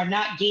that you are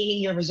not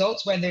gaining your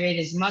results, whether it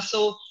is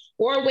muscle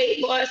or weight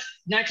loss,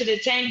 9 to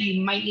 10,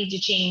 you might need to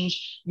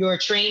change your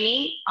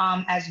training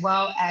as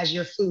well as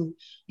your food.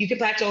 You can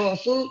plateau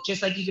off food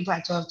just like you can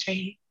plateau off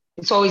training.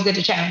 It's always good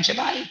to challenge your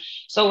body.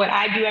 So what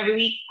I do every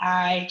week,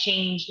 I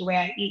change the way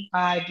I eat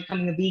by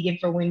becoming a vegan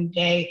for one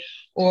day,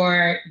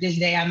 or this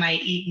day I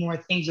might eat more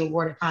things with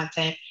water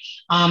content.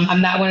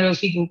 I'm not one of those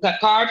people who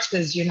cut carbs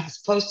because you're not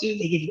supposed to.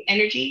 They give you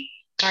energy.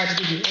 Carbs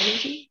give you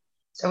energy.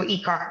 So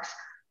eat carbs.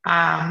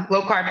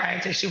 Low carb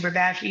diets are super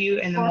bad for you.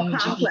 And the All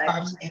moment you eat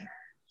complex. carbs,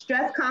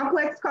 Stress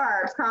complex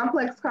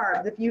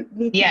carbs. If you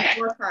need to yes, eat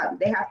more carbs,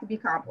 they have to be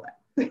complex.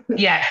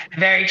 yes,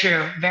 very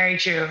true, very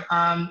true.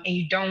 And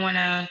you don't want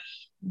to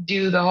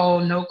do the whole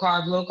no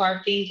carb, low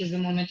carb thing because the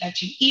moment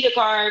that you eat a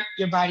carb,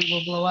 your body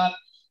will blow up.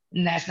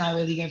 And that's not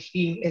really good for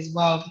you as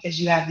well because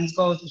you have these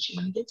goals that you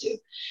want to get to.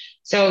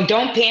 So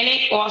don't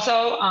panic.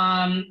 Also,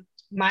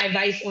 my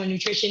advice on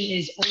nutrition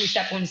is only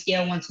step on the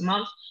scale once a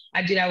month.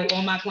 I do that with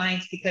all my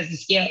clients because the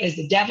scale is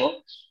the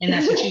devil, and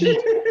that's what you need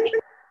to do,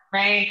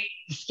 right?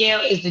 The scale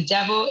is the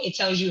devil. It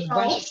tells you a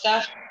bunch of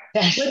stuff.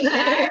 Fat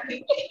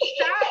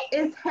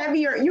is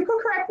heavier. You can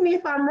correct me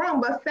if I'm wrong,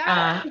 but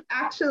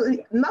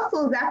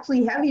muscle is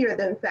actually heavier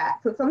than fat.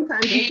 So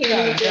sometimes you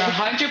can't. You're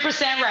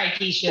 100% right,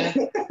 Keisha.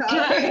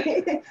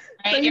 Right.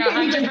 So you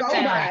can't even go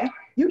by.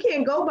 You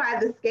can't go by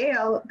the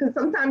scale because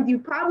sometimes you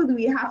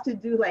probably have to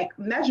do like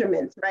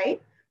measurements, right?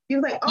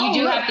 You're like, you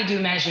do have to do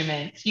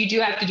measurements. You do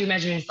have to do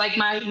measurements. Like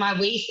my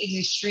waist is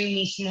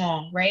extremely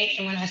small, right?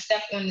 And when I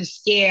step on the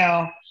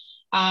scale,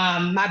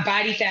 my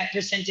body fat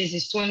percentage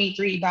is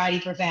 23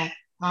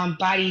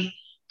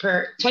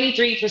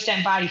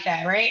 23% body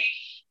fat, right?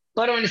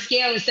 But on the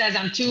scale, it says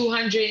I'm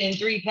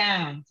 203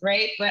 pounds,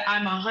 right? But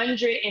I'm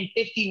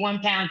 151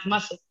 pounds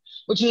muscle,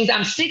 which means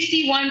I'm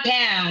 61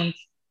 pounds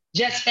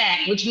just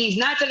fat, which means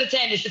 9 to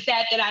 10 is the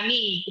fat that I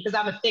need because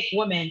I'm a thick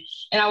woman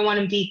and I want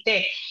to be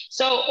thick.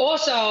 So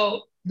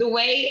also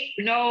I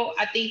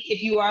think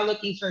if you are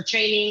looking for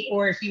training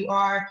or if you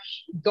are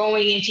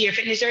going into your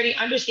fitness journey,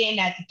 understand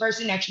that the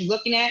person that you're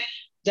looking at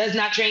does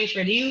not train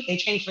for you. They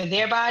train for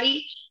their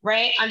body,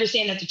 right?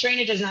 Understand that the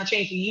trainer does not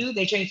train for you.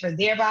 They train for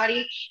their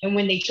body. And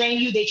when they train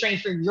you, they train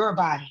for your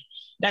body.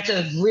 That's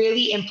a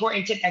really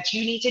important tip that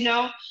you need to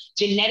know.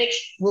 Genetics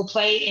will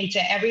play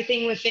into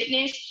everything with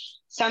fitness.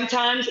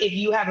 Sometimes if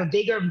you have a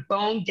bigger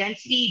bone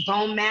density,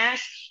 bone mass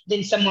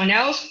than someone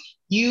else,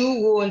 you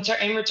will in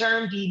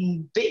return be a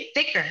bit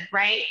thicker,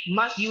 right?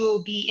 You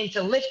will be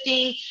into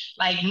lifting,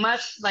 like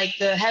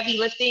the heavy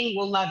lifting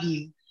will love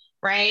you,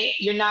 right?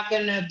 You're not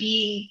gonna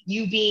be,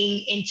 you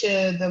being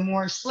into the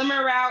more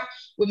slimmer route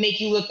would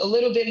make you look a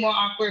little bit more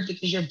awkward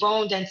because your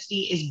bone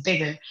density is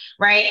bigger,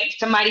 right?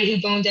 Somebody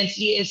whose bone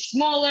density is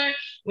smaller,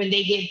 when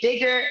they get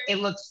bigger, it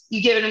looks, you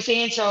get what I'm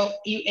saying? So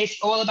it's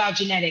all about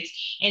genetics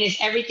and it's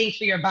everything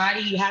for your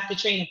body. You have to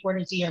train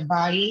according to your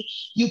body.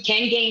 You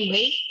can gain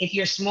weight. If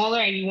you're smaller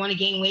and you want to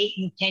gain weight,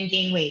 you can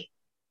gain weight.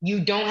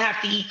 You don't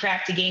have to eat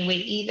crap to gain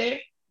weight either.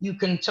 You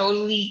can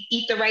totally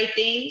eat the right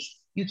things.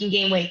 You can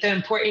gain weight. The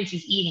importance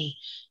is eating.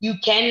 You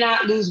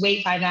cannot lose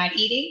weight by not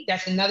eating.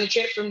 That's another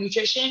tip from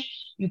nutrition.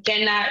 You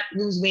cannot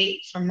lose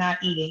weight from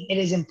not eating. It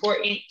is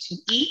important to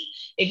eat.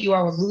 If you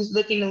are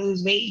looking to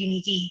lose weight, you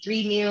need to eat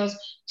 3 meals,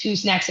 2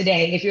 snacks a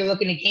day. If you're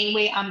looking to gain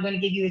weight, I'm going to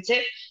give you a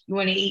tip. You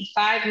want to eat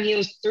 5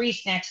 meals, 3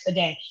 snacks a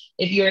day.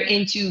 If you're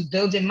into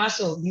building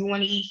muscle, you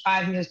want to eat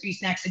 5 meals, 3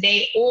 snacks a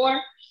day,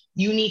 or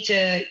you need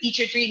to eat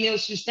your 3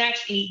 meals, 2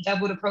 snacks, and eat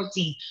double the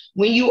protein.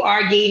 When you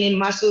are gaining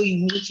muscle, you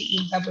need to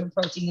eat double the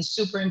protein. It's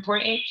super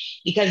important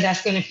because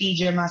that's going to feed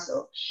your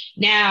muscle.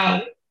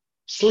 Now,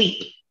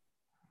 sleep.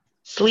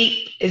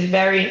 Sleep is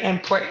very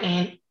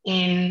important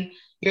in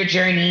your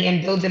journey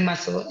in building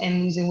muscle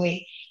and losing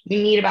weight.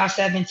 You need about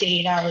 7 to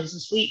 8 hours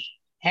of sleep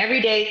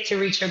every day to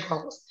reach your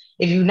goals.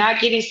 If you're not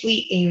getting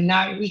sleep and you're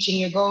not reaching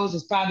your goals,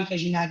 it's probably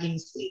because you're not getting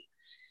sleep.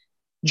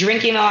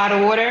 Drinking a lot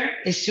of water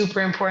is super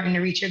important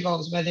to reach your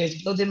goals, whether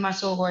it's building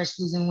muscle or it's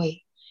losing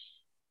weight.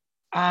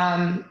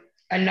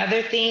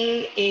 Another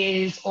thing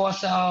is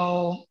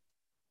also,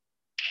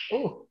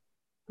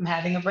 I'm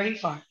having a brain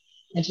fart.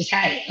 I just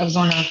had it. I was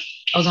on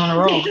a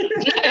roll.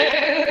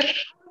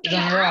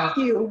 Ask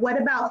you,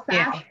 what about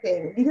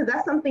fasting? Yeah. Because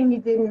that's something you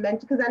didn't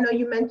mention. Because I know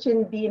you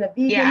mentioned being a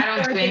vegan. Yeah, I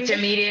don't do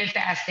intermediate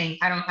fasting.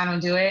 I don't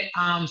do it.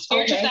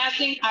 Spiritual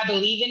fasting, I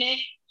believe in it.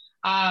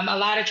 A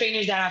lot of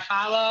trainers that I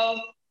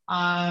follow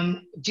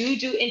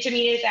do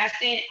intermediate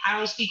fasting. I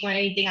don't speak on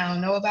anything I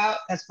don't know about.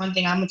 That's one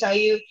thing I'm gonna tell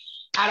you.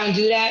 I don't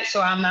do that,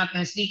 so I'm not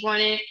gonna speak on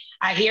it.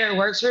 I hear it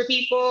works for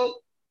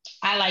people.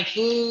 I like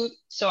food,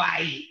 so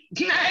I eat.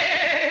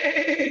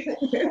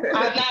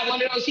 I'm not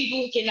one of those people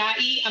who cannot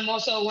eat. I'm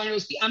also one of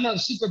those people, I'm a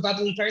super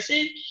bubbly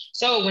person.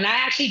 So when I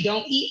actually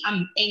don't eat,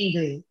 I'm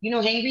angry. You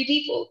know, hangry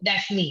people?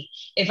 That's me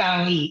if I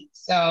don't eat.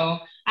 So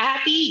I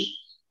have to eat.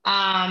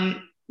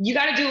 You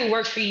got to do what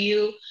works for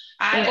you.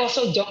 I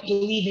also don't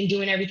believe in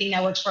doing everything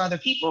that works for other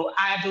people.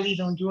 I believe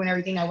in doing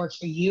everything that works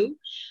for you.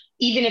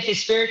 Even if it's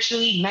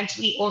spiritually,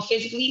 mentally, or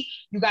physically,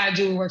 you got to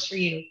do what works for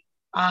you.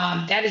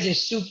 That is a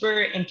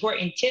super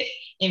important tip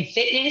in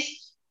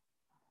fitness.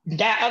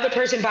 That other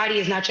person's body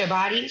is not your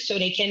body, so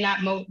you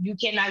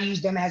cannot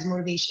use them as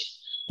motivation.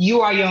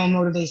 You are your own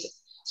motivation.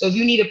 So if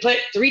you need to put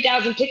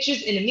 3,000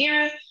 pictures in the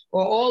mirror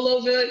or all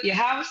over your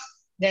house,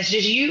 that's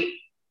just you,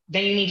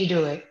 then you need to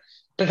do it.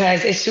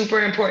 Because it's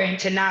super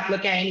important to not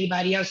look at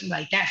anybody else and be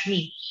like, that's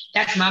me.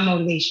 That's my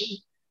motivation.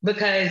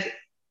 Because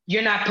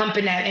you're not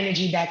pumping that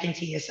energy back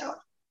into yourself,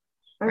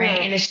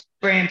 right? And it's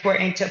super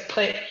important to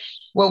put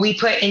what we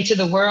put into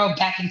the world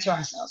back into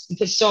ourselves. We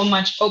put so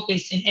much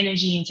focus and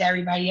energy into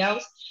everybody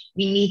else.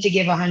 We need to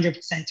give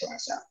 100% to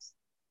ourselves.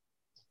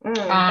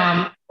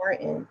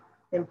 Important.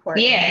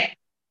 Yeah,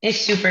 it's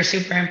super,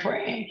 super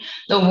important.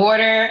 The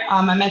water,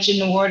 I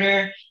mentioned the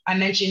water. I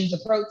mentioned the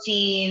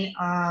protein.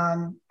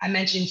 I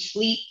mentioned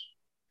sleep.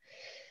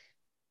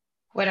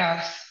 What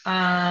else?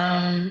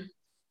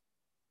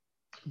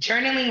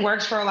 Journaling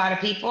works for a lot of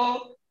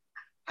people.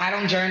 I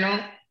don't journal.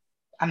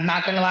 I'm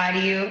not going to lie to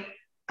you.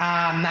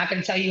 I'm not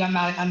going to tell you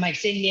I'm like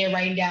sitting there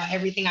writing down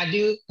everything I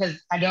do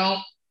because I don't.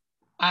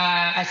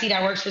 I see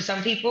that works for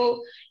some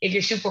people. If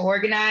you're super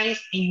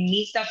organized and you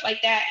need stuff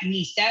like that, you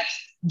need steps,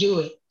 do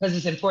it because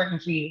it's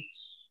important for you.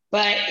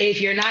 But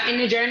if you're not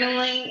into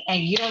journaling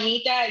and you don't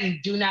need that,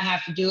 you do not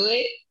have to do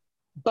it.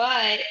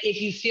 But if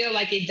you feel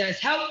like it does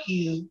help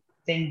you,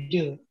 then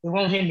do it. It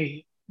won't hinder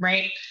you,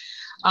 right?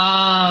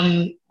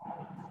 The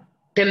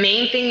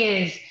main thing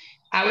is,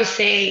 I would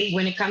say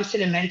when it comes to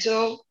the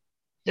mental,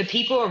 the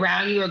people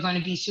around you are going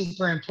to be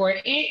super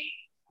important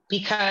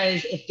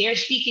because if they're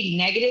speaking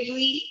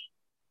negatively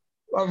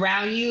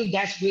around you,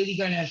 that's really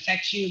going to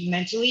affect you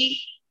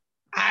mentally.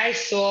 I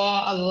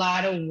saw a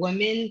lot of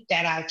women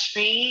that I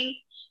trained,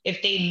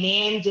 if they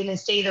man didn't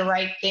say the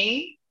right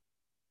thing,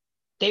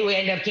 they would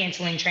end up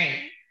canceling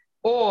training,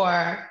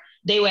 or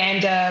they would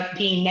end up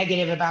being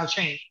negative about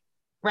training,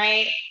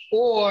 right?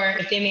 Or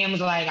if their man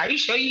was like, are you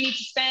sure you need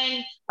to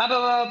spend blah, blah,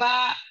 blah,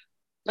 blah,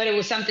 but it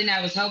was something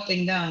that was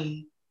helping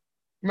them,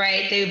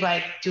 right? They would be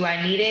like, do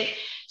I need it?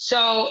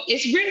 So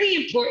it's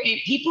really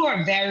important. People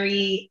are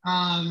very,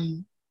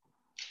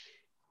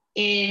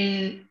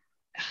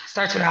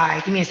 starts with I,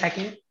 give me a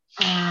second.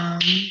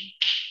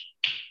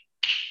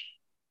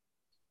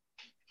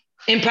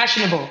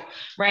 Impressionable,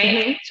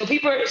 right? So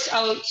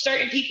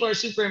certain people are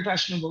super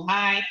impressionable.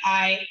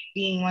 I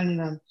being one of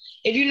them.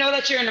 If you know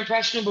that you're an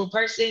impressionable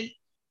person,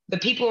 the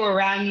people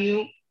around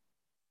you,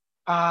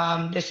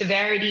 the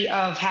severity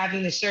of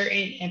having the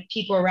certain and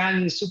people around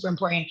you is super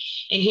important.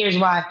 And here's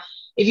why.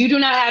 If you do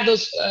not have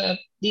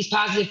these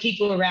positive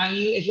people around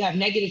you, if you have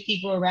negative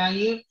people around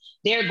you,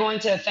 they're going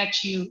to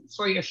affect you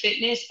for your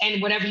fitness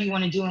and whatever you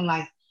want to do in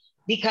life,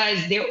 because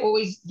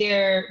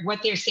what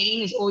they're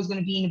saying is always going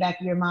to be in the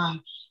back of your mind.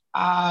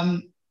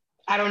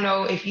 I don't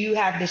know if you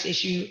have this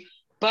issue,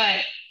 but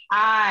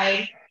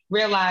I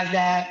realized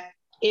that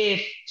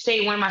if,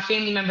 say, one of my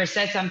family members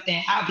said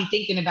something, I'll be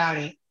thinking about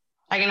it.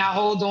 Like, and I'll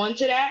hold on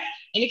to that.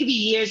 And it could be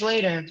years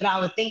later, but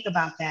I would think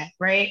about that,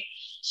 right?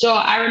 So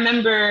I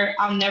remember,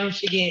 I'll never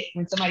forget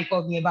when somebody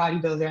called me a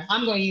bodybuilder.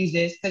 I'm going to use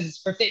this because it's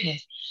for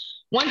fitness.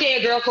 One day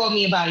a girl called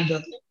me a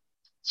bodybuilder.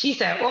 She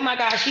said, oh my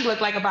gosh, she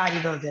looked like a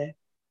bodybuilder.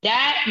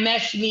 That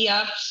messed me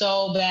up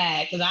so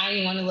bad because I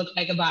didn't want to look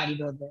like a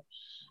bodybuilder.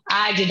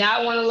 I did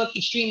not want to look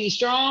extremely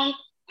strong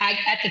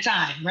at the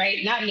time,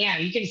 right? Not now.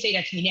 You can say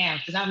that to me now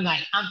because I'm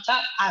like, I'm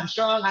tough, I'm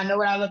strong, I know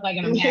what I look like,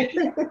 and I'm happy,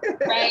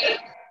 right?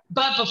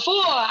 But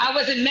before, I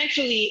wasn't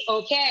mentally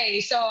okay.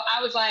 So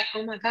I was like,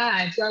 oh my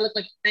God, do I look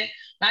like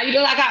now? You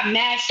know, I got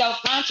mad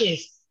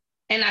self-conscious.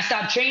 And I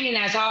stopped training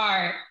as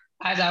hard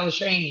as I was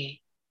training.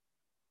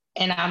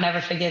 And I'll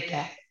never forget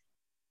that.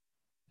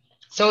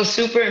 So it's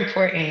super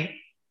important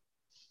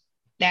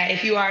that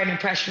if you are an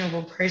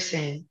impressionable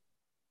person,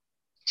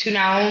 to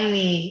not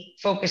only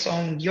focus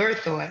on your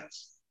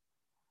thoughts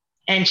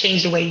and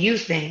change the way you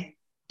think,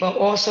 but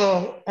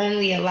also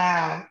only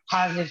allow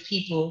positive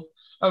people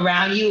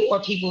around you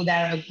or people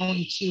that are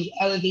going to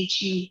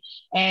elevate you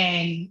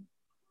and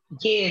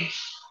give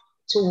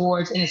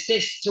towards and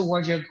assist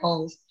towards your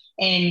goals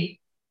and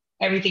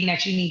everything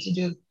that you need to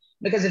do.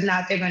 Because if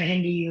not, they're going to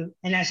hinder you.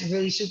 And that's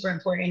really super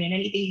important in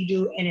anything you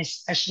do, and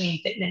especially in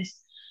fitness.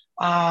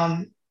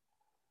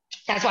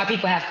 That's why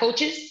people have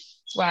coaches.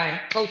 That's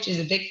why coach is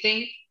a big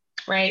thing,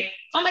 right?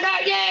 Oh my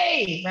God,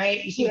 yay,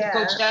 right? You see what the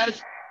coach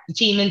does? The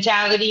team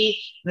mentality,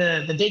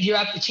 the big you're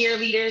up, the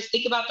cheerleaders.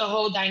 Think about the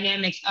whole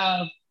dynamics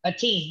of a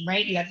team,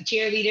 right? You got the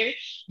cheerleader,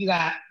 you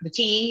got the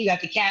team, you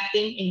got the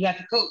captain, and you got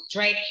the coach,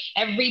 right?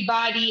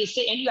 Everybody is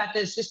sitting, and you got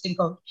the assistant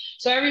coach.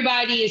 So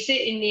everybody is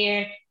sitting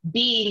there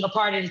being a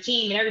part of the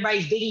team, and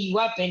everybody's bigging you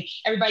up, and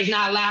everybody's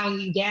not allowing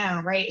you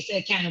down, right? It's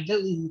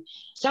accountability.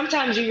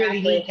 Sometimes you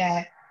really need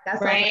that.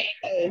 That's right.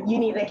 You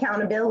need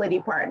accountability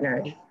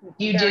partners.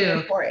 You Very do.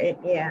 Important,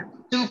 yeah.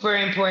 Super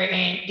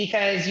important,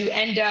 because you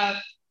end up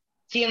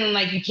feeling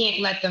like you can't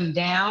let them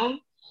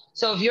down.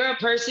 So if you're a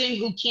person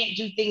who can't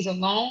do things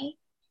alone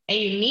and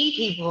you need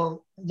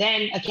people,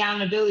 then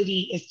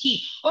accountability is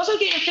key. Also,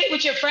 getting fit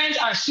with your friends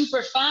are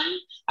super fun.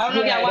 I don't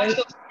know if y'all watch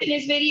those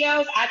fitness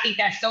videos. I think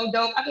that's so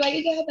dope. I be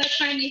like, yeah, that's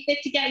trying to fit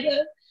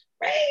together,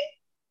 right?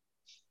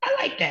 I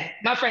like that.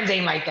 My friends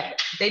ain't like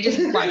that. They just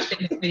watch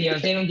fitness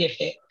videos. They don't get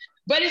fit.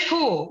 But it's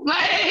cool. Like,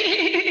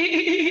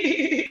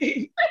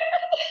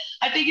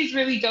 I think it's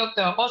really dope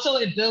though. Also,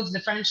 it builds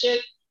the friendship.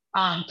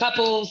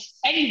 Couples,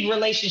 any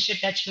relationship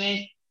that you're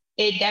in,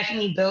 it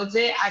definitely builds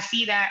it. I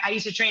see that. I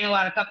used to train a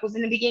lot of couples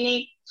in the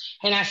beginning,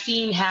 and I've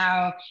seen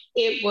how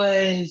it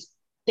would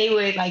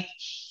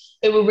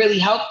really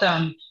help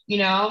them, you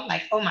know,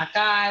 like, oh my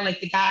God, like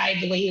the guy,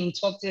 the way he would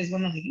talk to his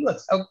woman, like, you look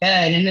so good.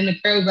 And then the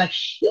girl would be like,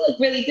 you look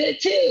really good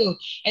too.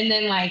 And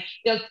then like,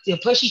 they'll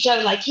push each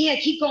other like, yeah,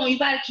 keep going. You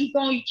got to keep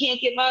going. You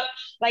can't give up.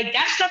 Like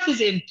that stuff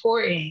is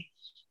important,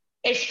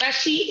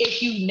 especially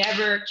if you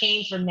never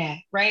came from that,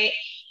 right?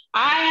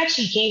 I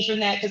actually came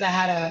from that because I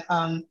had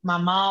my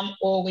mom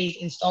always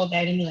installed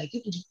that in me. Like,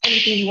 you can do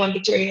anything you want,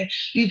 Victoria.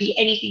 You be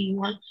anything you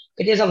want.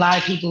 But there's a lot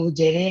of people who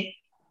didn't.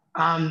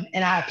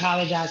 And I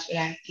apologize for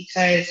that,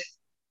 because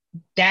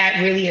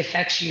that really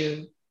affects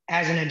you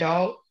as an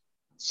adult.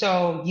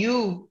 So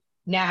you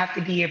now have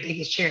to be your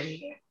biggest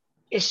cheerleader.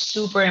 It's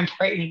super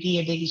important to be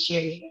your biggest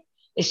cheerleader.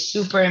 It's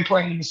super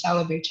important to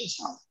celebrate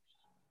yourself.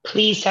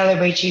 Please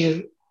celebrate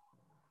you.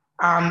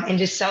 And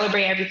just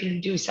celebrate everything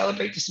you do.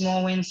 Celebrate the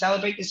small wins,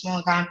 celebrate the small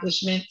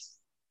accomplishments.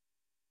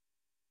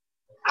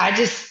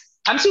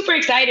 I'm super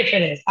excited for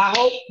this. I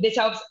hope this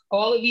helps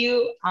all of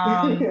you.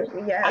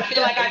 Yes, I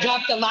feel like I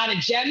dropped a lot of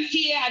gems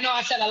here. I know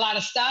I said a lot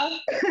of stuff,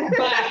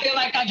 but I feel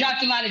like I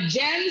dropped a lot of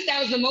gems. That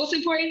was the most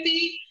important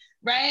thing,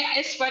 right?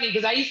 It's funny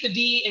because I used to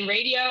be in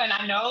radio, and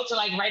I know to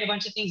like write a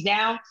bunch of things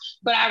down,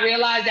 but I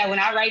realized that when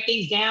I write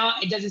things down,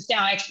 it doesn't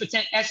sound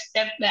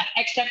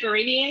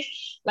extemporaneous,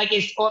 like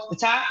it's off the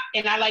top.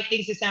 And I like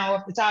things to sound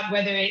off the top,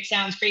 whether it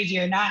sounds crazy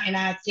or not. And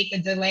I take a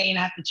delay and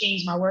I have to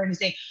change my word and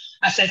say,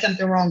 I said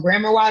something wrong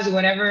grammar-wise or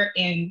whatever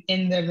in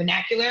the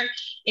vernacular.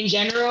 In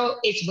general,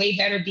 it's way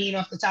better being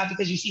off the top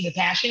because you see the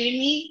passion in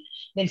me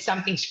than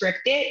something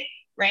scripted,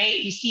 right?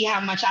 You see how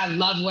much I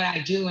love what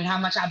I do and how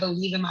much I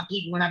believe in my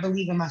people and I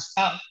believe in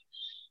myself.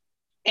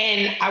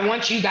 And I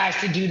want you guys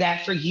to do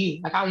that for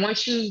you. Like, I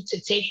want you to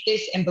take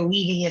this and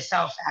believe in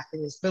yourself after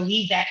this.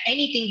 Believe that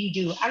anything you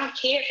do, I don't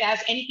care if it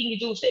has anything to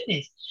do with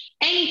fitness.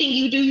 Anything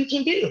you do, you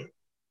can do,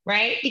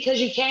 right? Because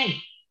you can.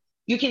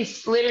 You can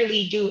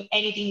literally do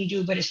anything you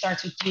do, but it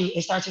starts with you.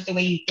 It starts with the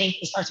way you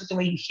think. It starts with the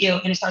way you feel.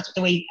 And it starts with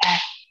the way you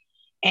act.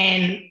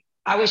 And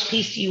I wish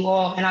peace to you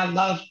all. And I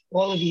love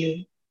all of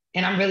you.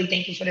 And I'm really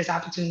thankful for this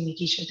opportunity,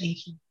 Keisha.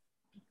 Thank you.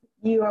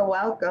 You are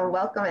welcome.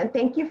 Welcome. And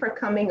thank you for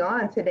coming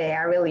on today.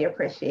 I really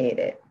appreciate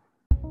it.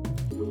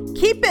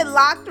 Keep it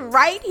locked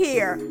right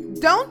here.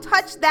 Don't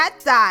touch that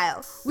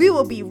dial. We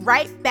will be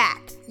right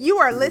back. You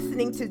are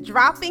listening to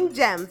Dropping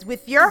Gems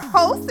with your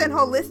host and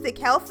holistic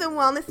health and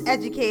wellness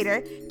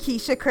educator,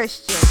 Keisha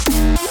Christian.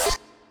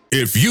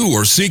 If you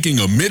are seeking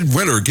a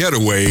midwinter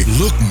getaway,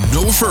 look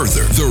no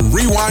further. The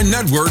Rewind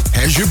Network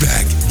has your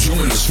back.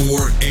 Join us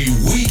for a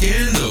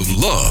weekend of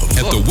love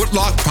at the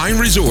Whitlock Pine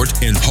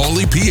Resort in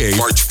Hawley, PA,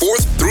 March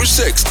 4th through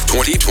 6th,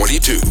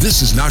 2022.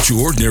 This is not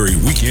your ordinary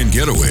weekend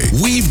getaway.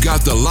 We've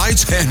got the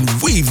lights and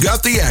we've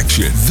got the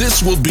action.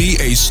 This will be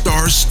a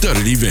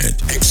star-studded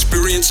event.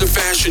 Experience a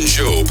fashion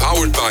show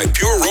powered by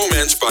Pure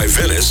Romance by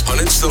Venice,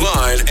 Hunnits the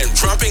Line, and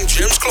Dropping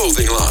Gems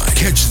Clothing Line.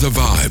 Catch the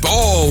vibe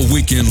all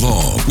weekend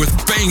long with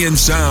banging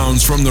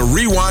sounds from the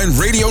Rewind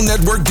Radio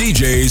Network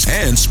DJs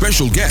and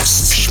special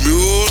guests.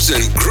 Schmooze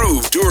and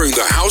groove during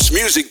the House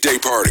Music Day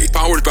Party,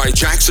 powered by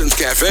Jackson's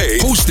Cafe,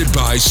 hosted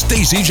by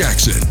Stacey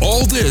Jackson.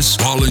 All this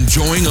while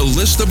enjoying a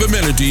list of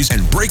amenities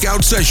and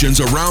breakout sessions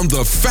around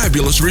the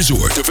fabulous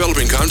resort.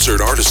 Developing concert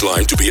artist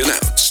line to be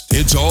announced.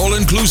 It's all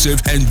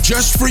inclusive and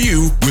just for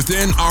you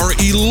within our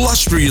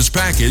illustrious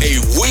package, A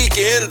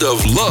Weekend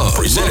of Love,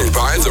 presented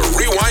by the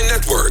Rewind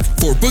Network.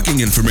 For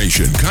booking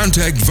information,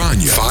 contact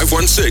Vanya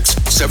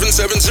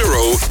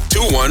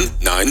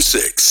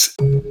 516-770-2196.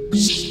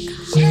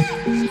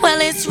 Well,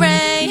 it's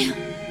Ray.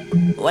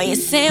 What you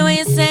say, oh,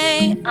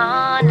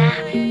 nah,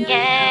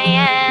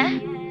 yeah.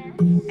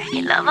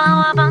 You love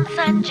how I bounce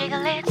and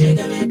jiggle it.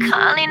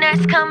 Calling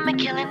nurse, come and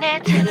killing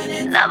it.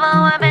 Love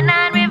how I bend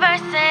and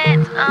reverse it.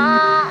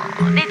 Oh,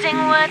 the thing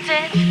worth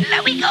it.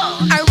 Let we go.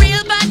 A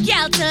real bad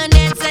gal turn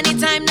heads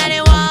anytime that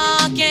they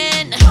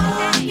walking.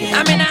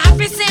 I mean, I have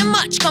to say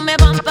much, come me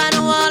bump on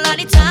the wall all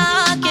the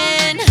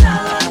talking.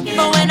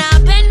 But when I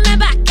bend my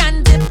back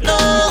and dip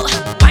low,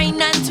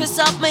 wine and twist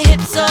up my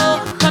hips so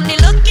from the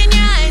look in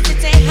your eyes,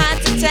 it ain't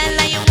hard to tell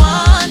how you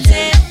want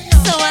it.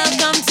 So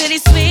welcome to the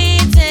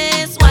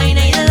sweetest wine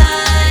that you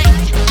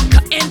like.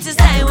 Cut into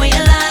style where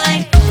you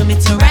like. For me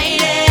to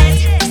ride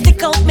it,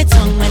 stick out my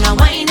tongue when I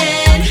whine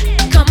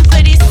it. Come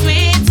for the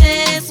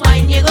sweetest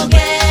wine you go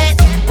get.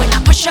 When I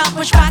push up,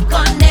 push back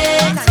on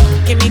it.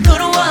 Give me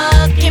good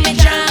work, give me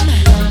jam.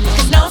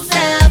 Cause no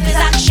self is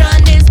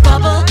action, is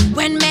bubble.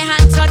 When my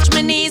hand touch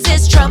my knees,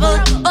 it's trouble.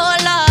 Oh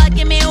Lord,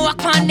 give me a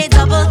walk on the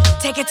double.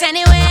 Take it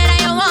anywhere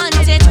that you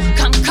want it.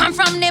 Come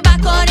from the back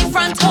or the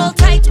front, hold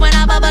tight when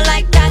I bubble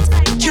like that.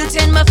 Cute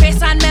in my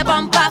face and my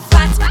bumper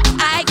fat.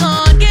 I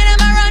gon' get him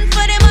a run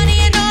for the money,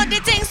 you know. The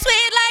thing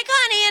sweet like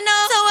honey, you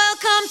know. So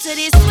welcome to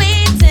the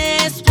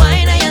sweetest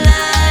wine that you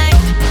like.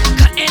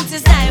 Cut into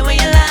style where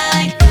you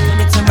like. Want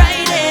me to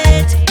ride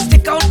it,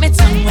 stick out my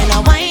tongue when I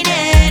whine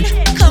it.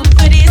 Come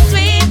for the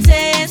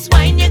sweetest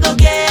wine you go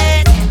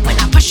get. When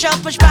I push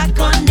up, push back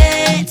on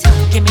it.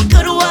 Give me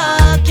good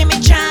work, give me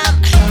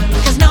jam.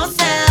 Cause no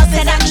self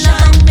said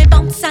action. Me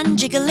bounce and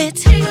jiggle it.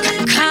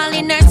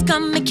 Calling nurse,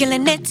 come me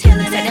killing it.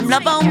 Say them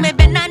love how me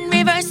bend and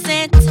reverse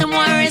it. Them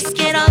want risk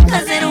it all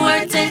cause it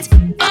worth it.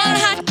 All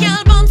hot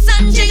girl bounce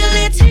and jiggle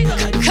it.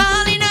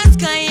 Calling us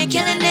cause you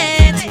killing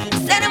it.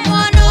 Say them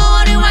want know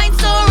how the wine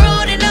so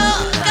rude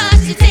enough.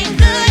 Cause you think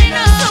good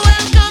enough. So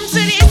welcome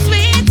to the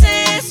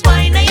sweetest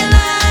wine that you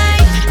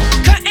like.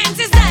 Cut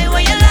into style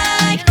where you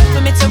like.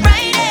 For me to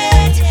ride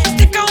it,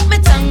 stick out my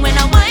tongue when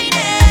I whine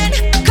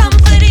it. Come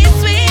for the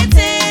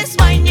sweetest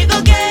wine you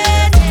go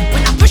get.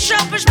 When I push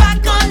up, push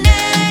back on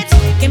it.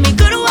 Give me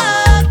good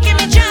work, give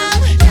me jam,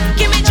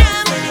 give me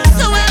jam.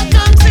 So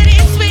welcome to the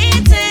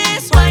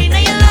sweetest wine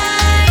that you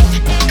like.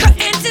 Cut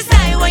into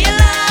style what you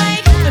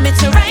like. For me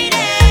to ride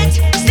it,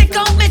 stick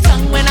out my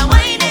tongue when I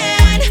whine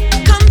it.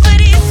 Come for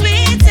the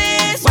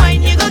sweetest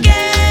wine you go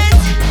get.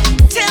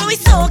 Till we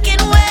soaking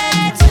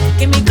wet.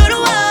 Give me good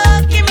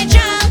work, give me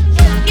jam,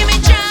 give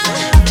me jam,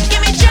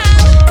 give me jam.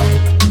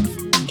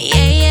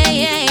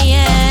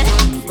 Yeah.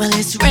 Well,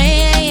 it's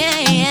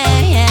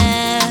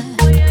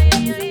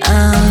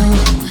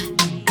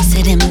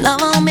say them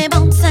love how me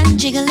bounce and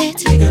jiggle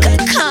it.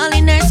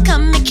 Calling nurse,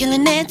 come me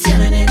killing it.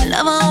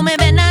 Love how me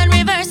bend and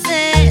reverse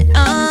it.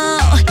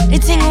 Oh, the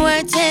thing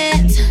worth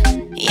it.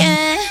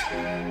 Yeah.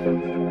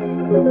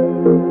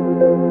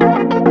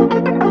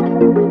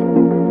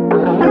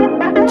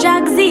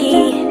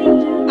 Jagsy.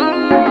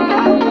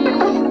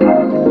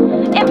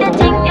 If they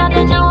think you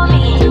don't know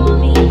me,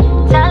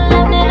 tell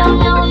them they don't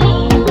know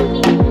me.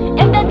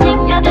 If they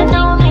think you don't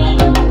know me,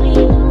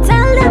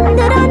 tell them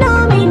they don't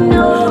know me,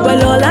 no.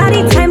 Well, all of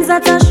the times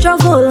that I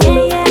struggle,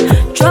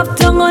 drop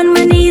tongue on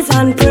my knees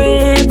and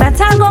pray.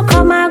 Better go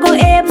come and go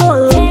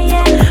able.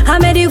 I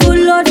made the good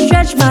Lord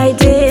stretch my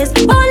days.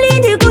 Only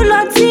the good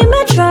Lord see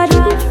me tread.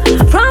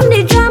 From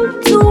the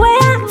jump to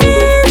where I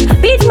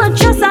am, beat my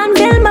chest and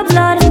build my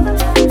blood.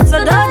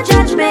 So don't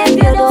judge me if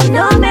you don't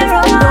know me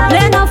wrong. Don't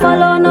play no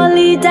follow no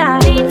leader.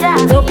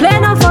 Don't play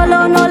no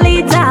follow no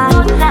leader.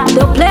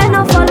 Don't play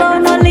no follow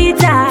no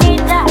leader.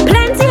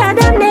 Plenty of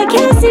them they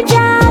can't see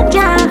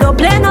Jaja. Don't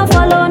play no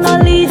follow no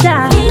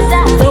leader.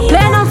 Don't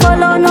play no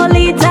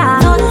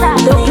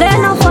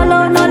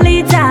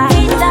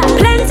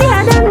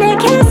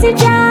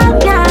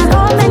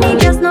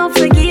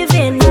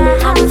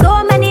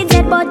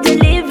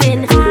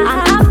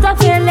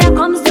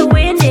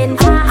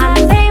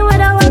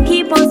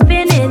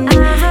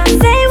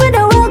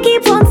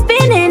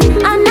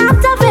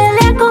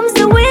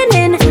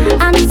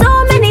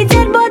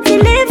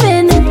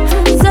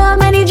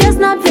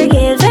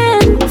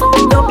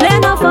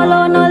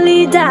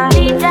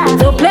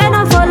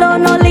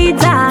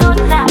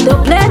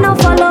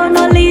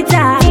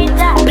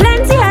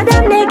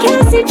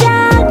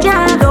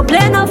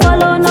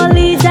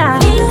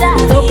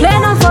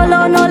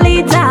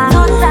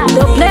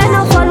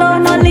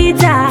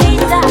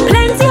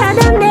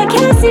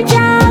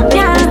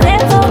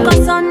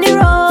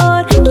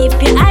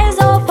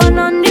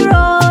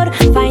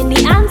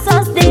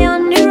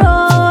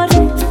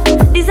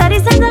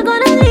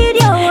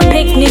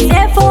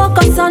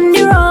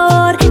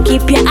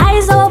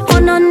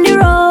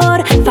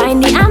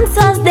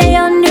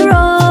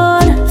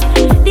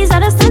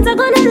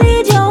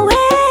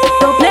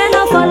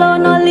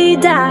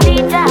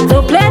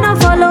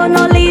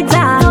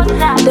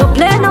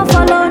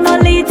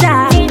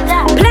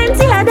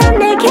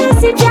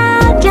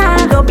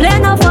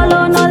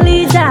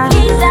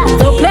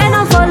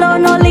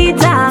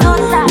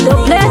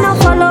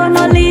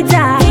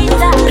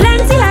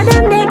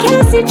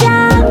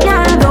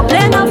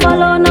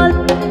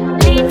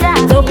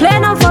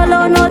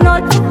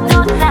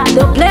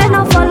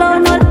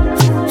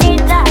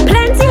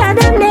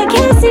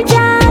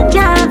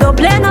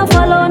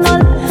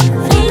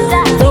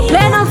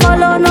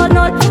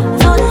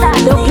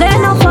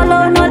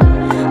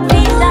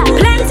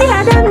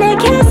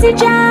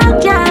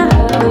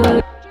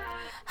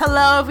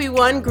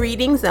everyone,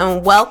 greetings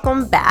and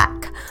welcome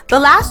back. The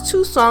last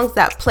two songs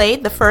that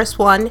played, the first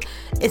one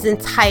is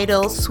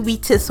entitled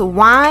Sweetest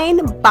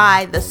Wine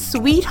by the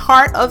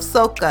Sweetheart of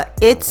Soca,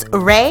 It's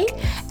Ray,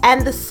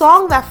 and the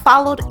song that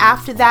followed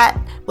after that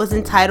was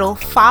entitled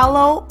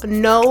Follow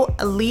No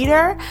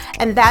Leader,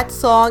 and that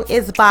song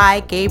is by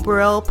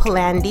Gabriel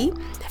Palandi.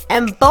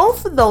 And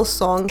both of those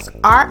songs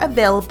are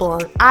available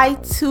on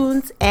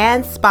iTunes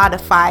and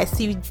Spotify,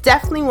 so you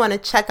definitely want to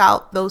check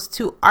out those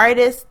two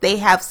artists. They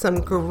have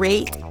some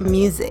great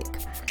music.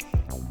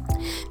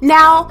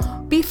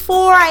 Now,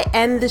 before I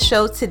end the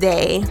show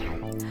today,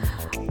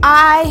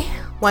 I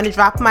want to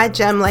drop my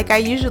gem like I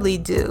usually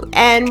do.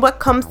 And what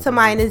comes to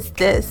mind is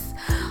this.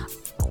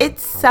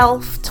 It's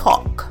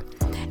self-talk.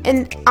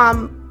 And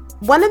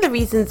one of the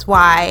reasons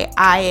why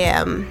I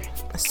am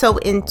so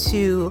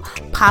into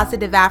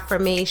positive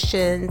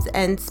affirmations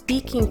and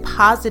speaking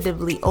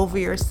positively over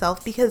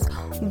yourself, because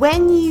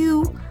when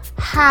you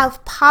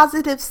have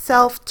positive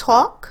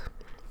self-talk,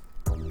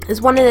 is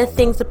one of the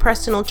things the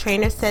personal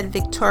trainer said,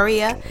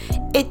 Victoria,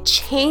 it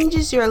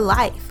changes your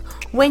life.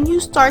 When you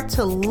start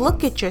to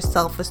look at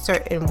yourself a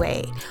certain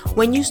way,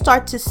 when you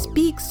start to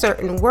speak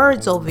certain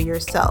words over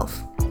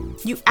yourself,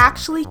 you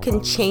actually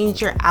can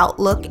change your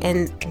outlook,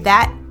 and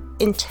that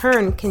in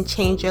turn can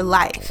change your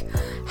life.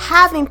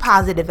 Having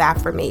positive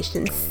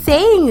affirmations,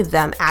 saying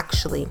them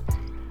actually,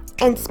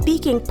 and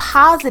speaking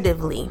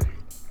positively,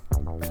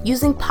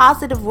 using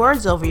positive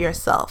words over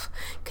yourself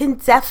can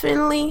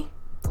definitely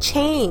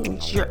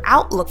change your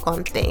outlook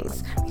on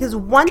things, because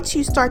once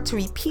you start to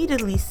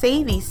repeatedly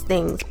say these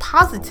things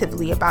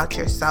positively about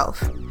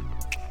yourself,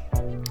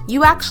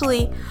 you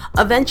actually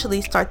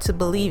eventually start to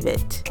believe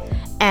it,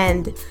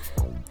 and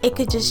it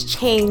could just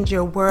change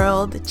your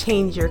world,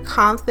 change your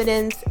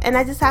confidence. And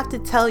I just have to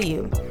tell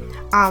you,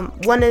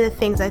 one of the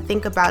things I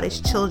think about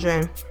is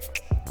children.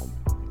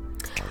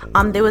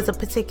 There was a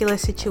particular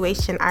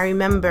situation I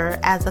remember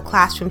as a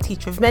classroom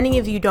teacher. If many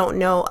of you don't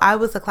know, I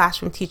was a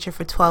classroom teacher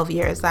for 12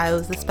 years. I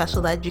was a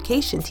special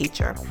education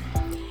teacher.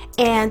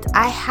 And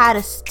I had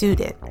a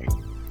student.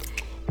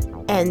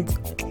 And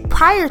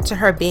prior to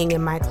her being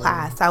in my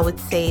class, I would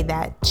say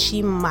that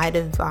she might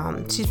have,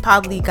 she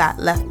probably got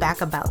left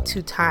back about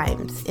 2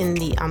 times in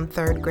the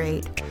 3rd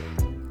grade.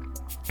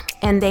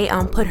 And they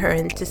put her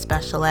into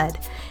special ed.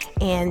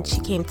 And she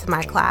came to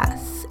my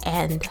class.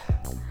 And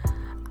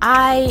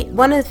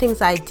one of the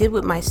things I did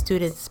with my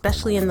students,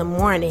 especially in the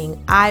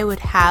morning, I would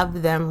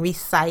have them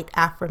recite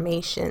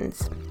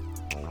affirmations.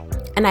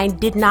 And I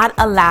did not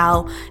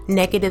allow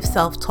negative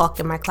self-talk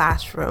in my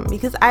classroom,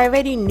 because I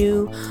already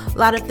knew a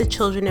lot of the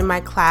children in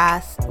my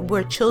class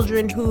were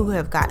children who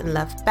have gotten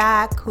left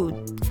back,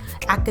 who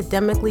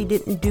academically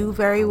didn't do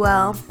very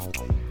well.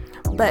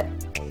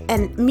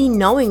 And me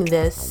knowing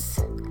this,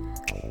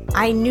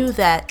 I knew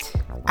that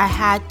I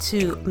had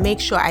to make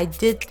sure I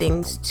did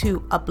things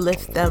to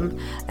uplift them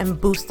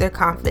and boost their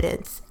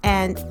confidence.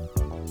 And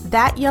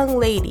that young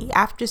lady,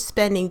 after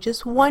spending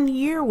just 1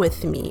 year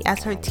with me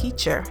as her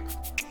teacher,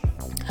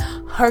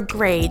 her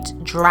grades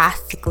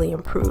drastically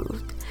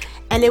improved.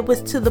 And it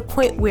was to the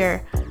point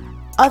where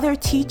other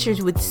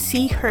teachers would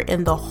see her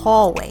in the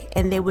hallway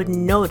and they would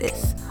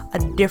notice a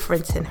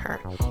difference in her.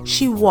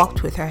 She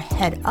walked with her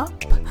head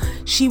up.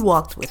 She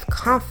walked with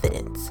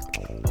confidence.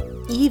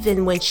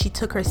 Even when she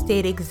took her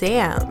state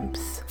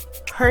exams,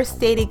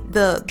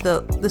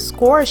 the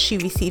scores she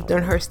received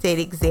on her state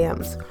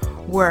exams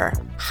were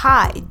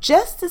high,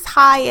 just as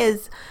high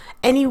as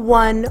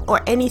anyone or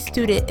any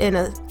student in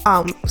a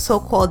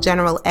so-called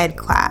general ed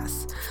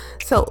class.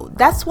 So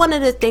that's one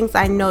of the things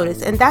I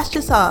noticed, and that's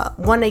just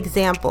one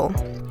example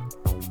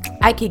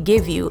I could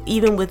give you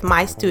even with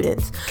my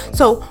students.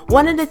 So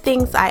one of the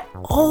things I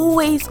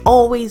always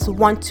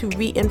want to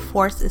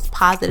reinforce is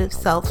positive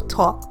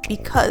self-talk,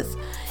 because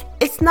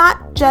it's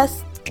not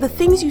just the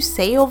things you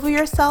say over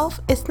yourself.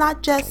 It's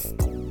not just,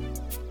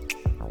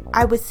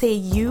 I would say,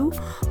 you,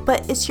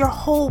 but it's your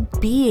whole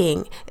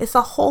being. It's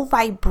a whole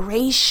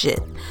vibration.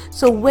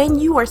 So when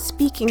you are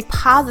speaking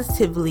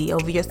positively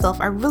over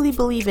yourself, I really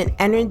believe in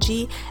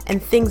energy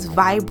and things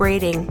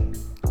vibrating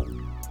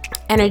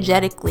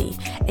energetically,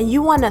 and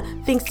you want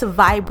things to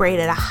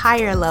vibrate at a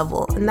higher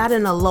level and not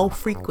in a low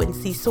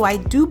frequency. So I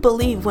do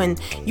believe when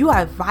you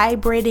are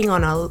vibrating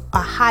on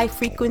a high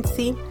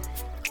frequency,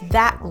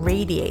 that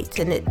radiates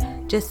and it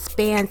just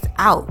spans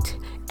out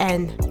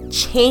and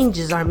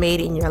changes are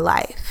made in your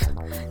life.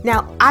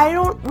 Now, I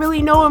don't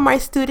really know where my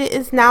student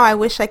is now. I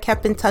wish I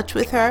kept in touch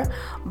with her,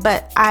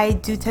 but I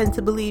do tend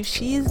to believe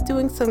she is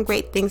doing some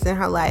great things in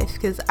her life,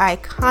 because I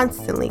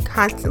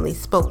constantly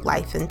spoke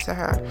life into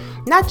her.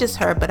 Not just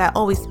her, but I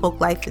always spoke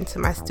life into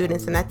my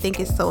students, and I think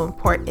it's so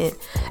important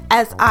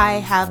as I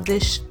have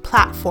this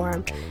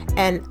platform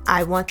and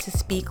I want to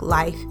speak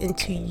life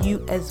into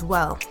you as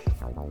well.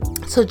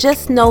 So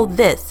just know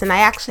this, and I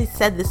actually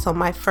said this on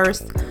my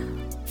first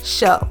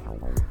show: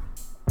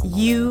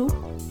 you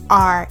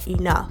are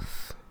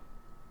enough.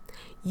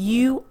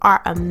 You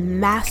are a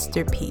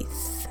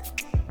masterpiece,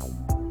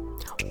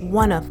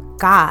 one of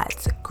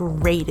God's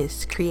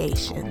greatest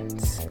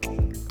creations.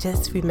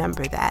 Just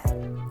remember that.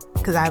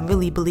 because I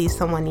really believe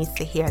someone needs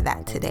to hear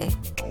that today.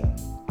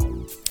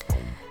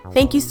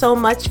 Thank you so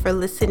much for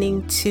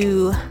listening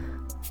to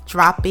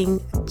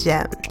Dropping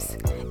Gems.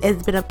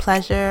 It's been a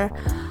pleasure.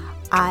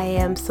 I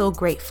am so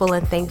grateful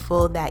and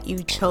thankful that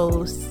you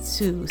chose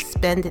to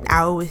spend an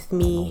hour with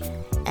me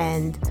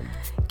and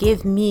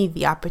give me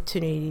the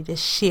opportunity to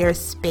share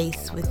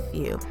space with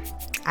you.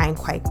 I'm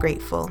quite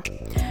grateful.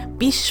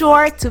 Be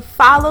sure to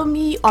follow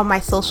me on my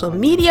social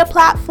media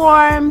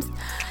platforms,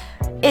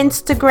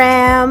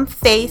 Instagram,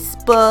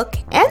 Facebook,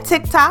 and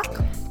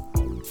TikTok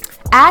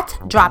at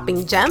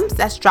Dropping Gems.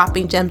 That's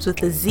Dropping Gems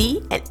with a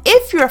Z. And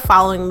if you're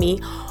following me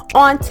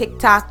on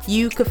TikTok,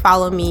 you could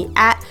follow me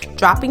at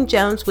Dropping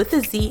Gems with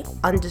a Z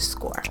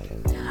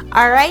 _.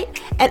 All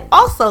right. And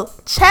also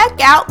check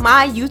out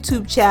my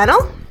YouTube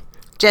channel,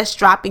 Just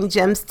Dropping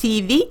Gems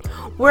TV,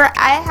 where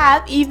I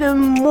have even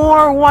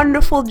more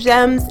wonderful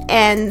gems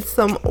and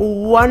some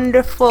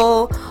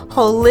wonderful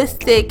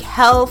holistic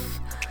health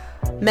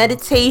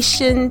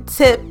meditation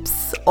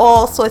tips,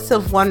 all sorts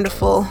of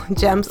wonderful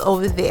gems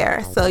over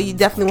there. So you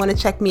definitely want to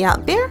check me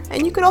out there,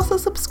 and you can also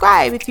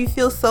subscribe if you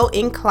feel so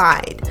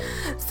inclined.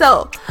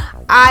 So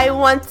I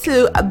want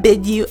to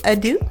bid you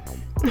adieu.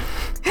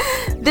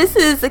 This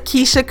is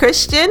Keisha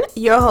Christian,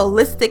 your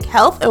holistic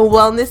health and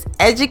wellness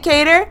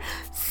educator,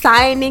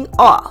 signing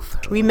off.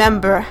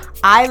 Remember,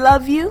 I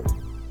love you,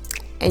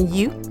 and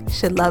you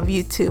should love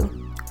you too.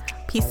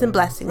 Peace and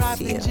blessings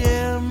to you.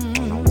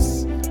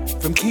 Gems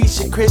from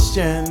Keisha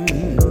Christian.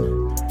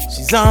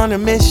 She's on a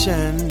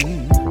mission,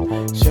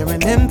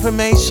 sharing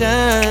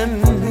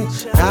information,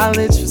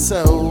 knowledge for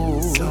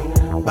soul,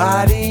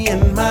 body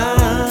and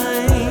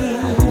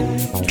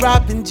mind.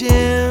 Dropping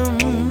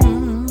gems.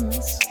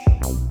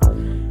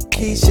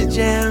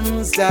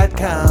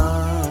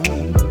 KeishaGems.com.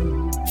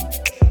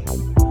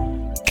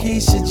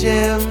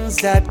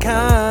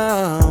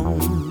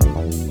 KeishaGems.com.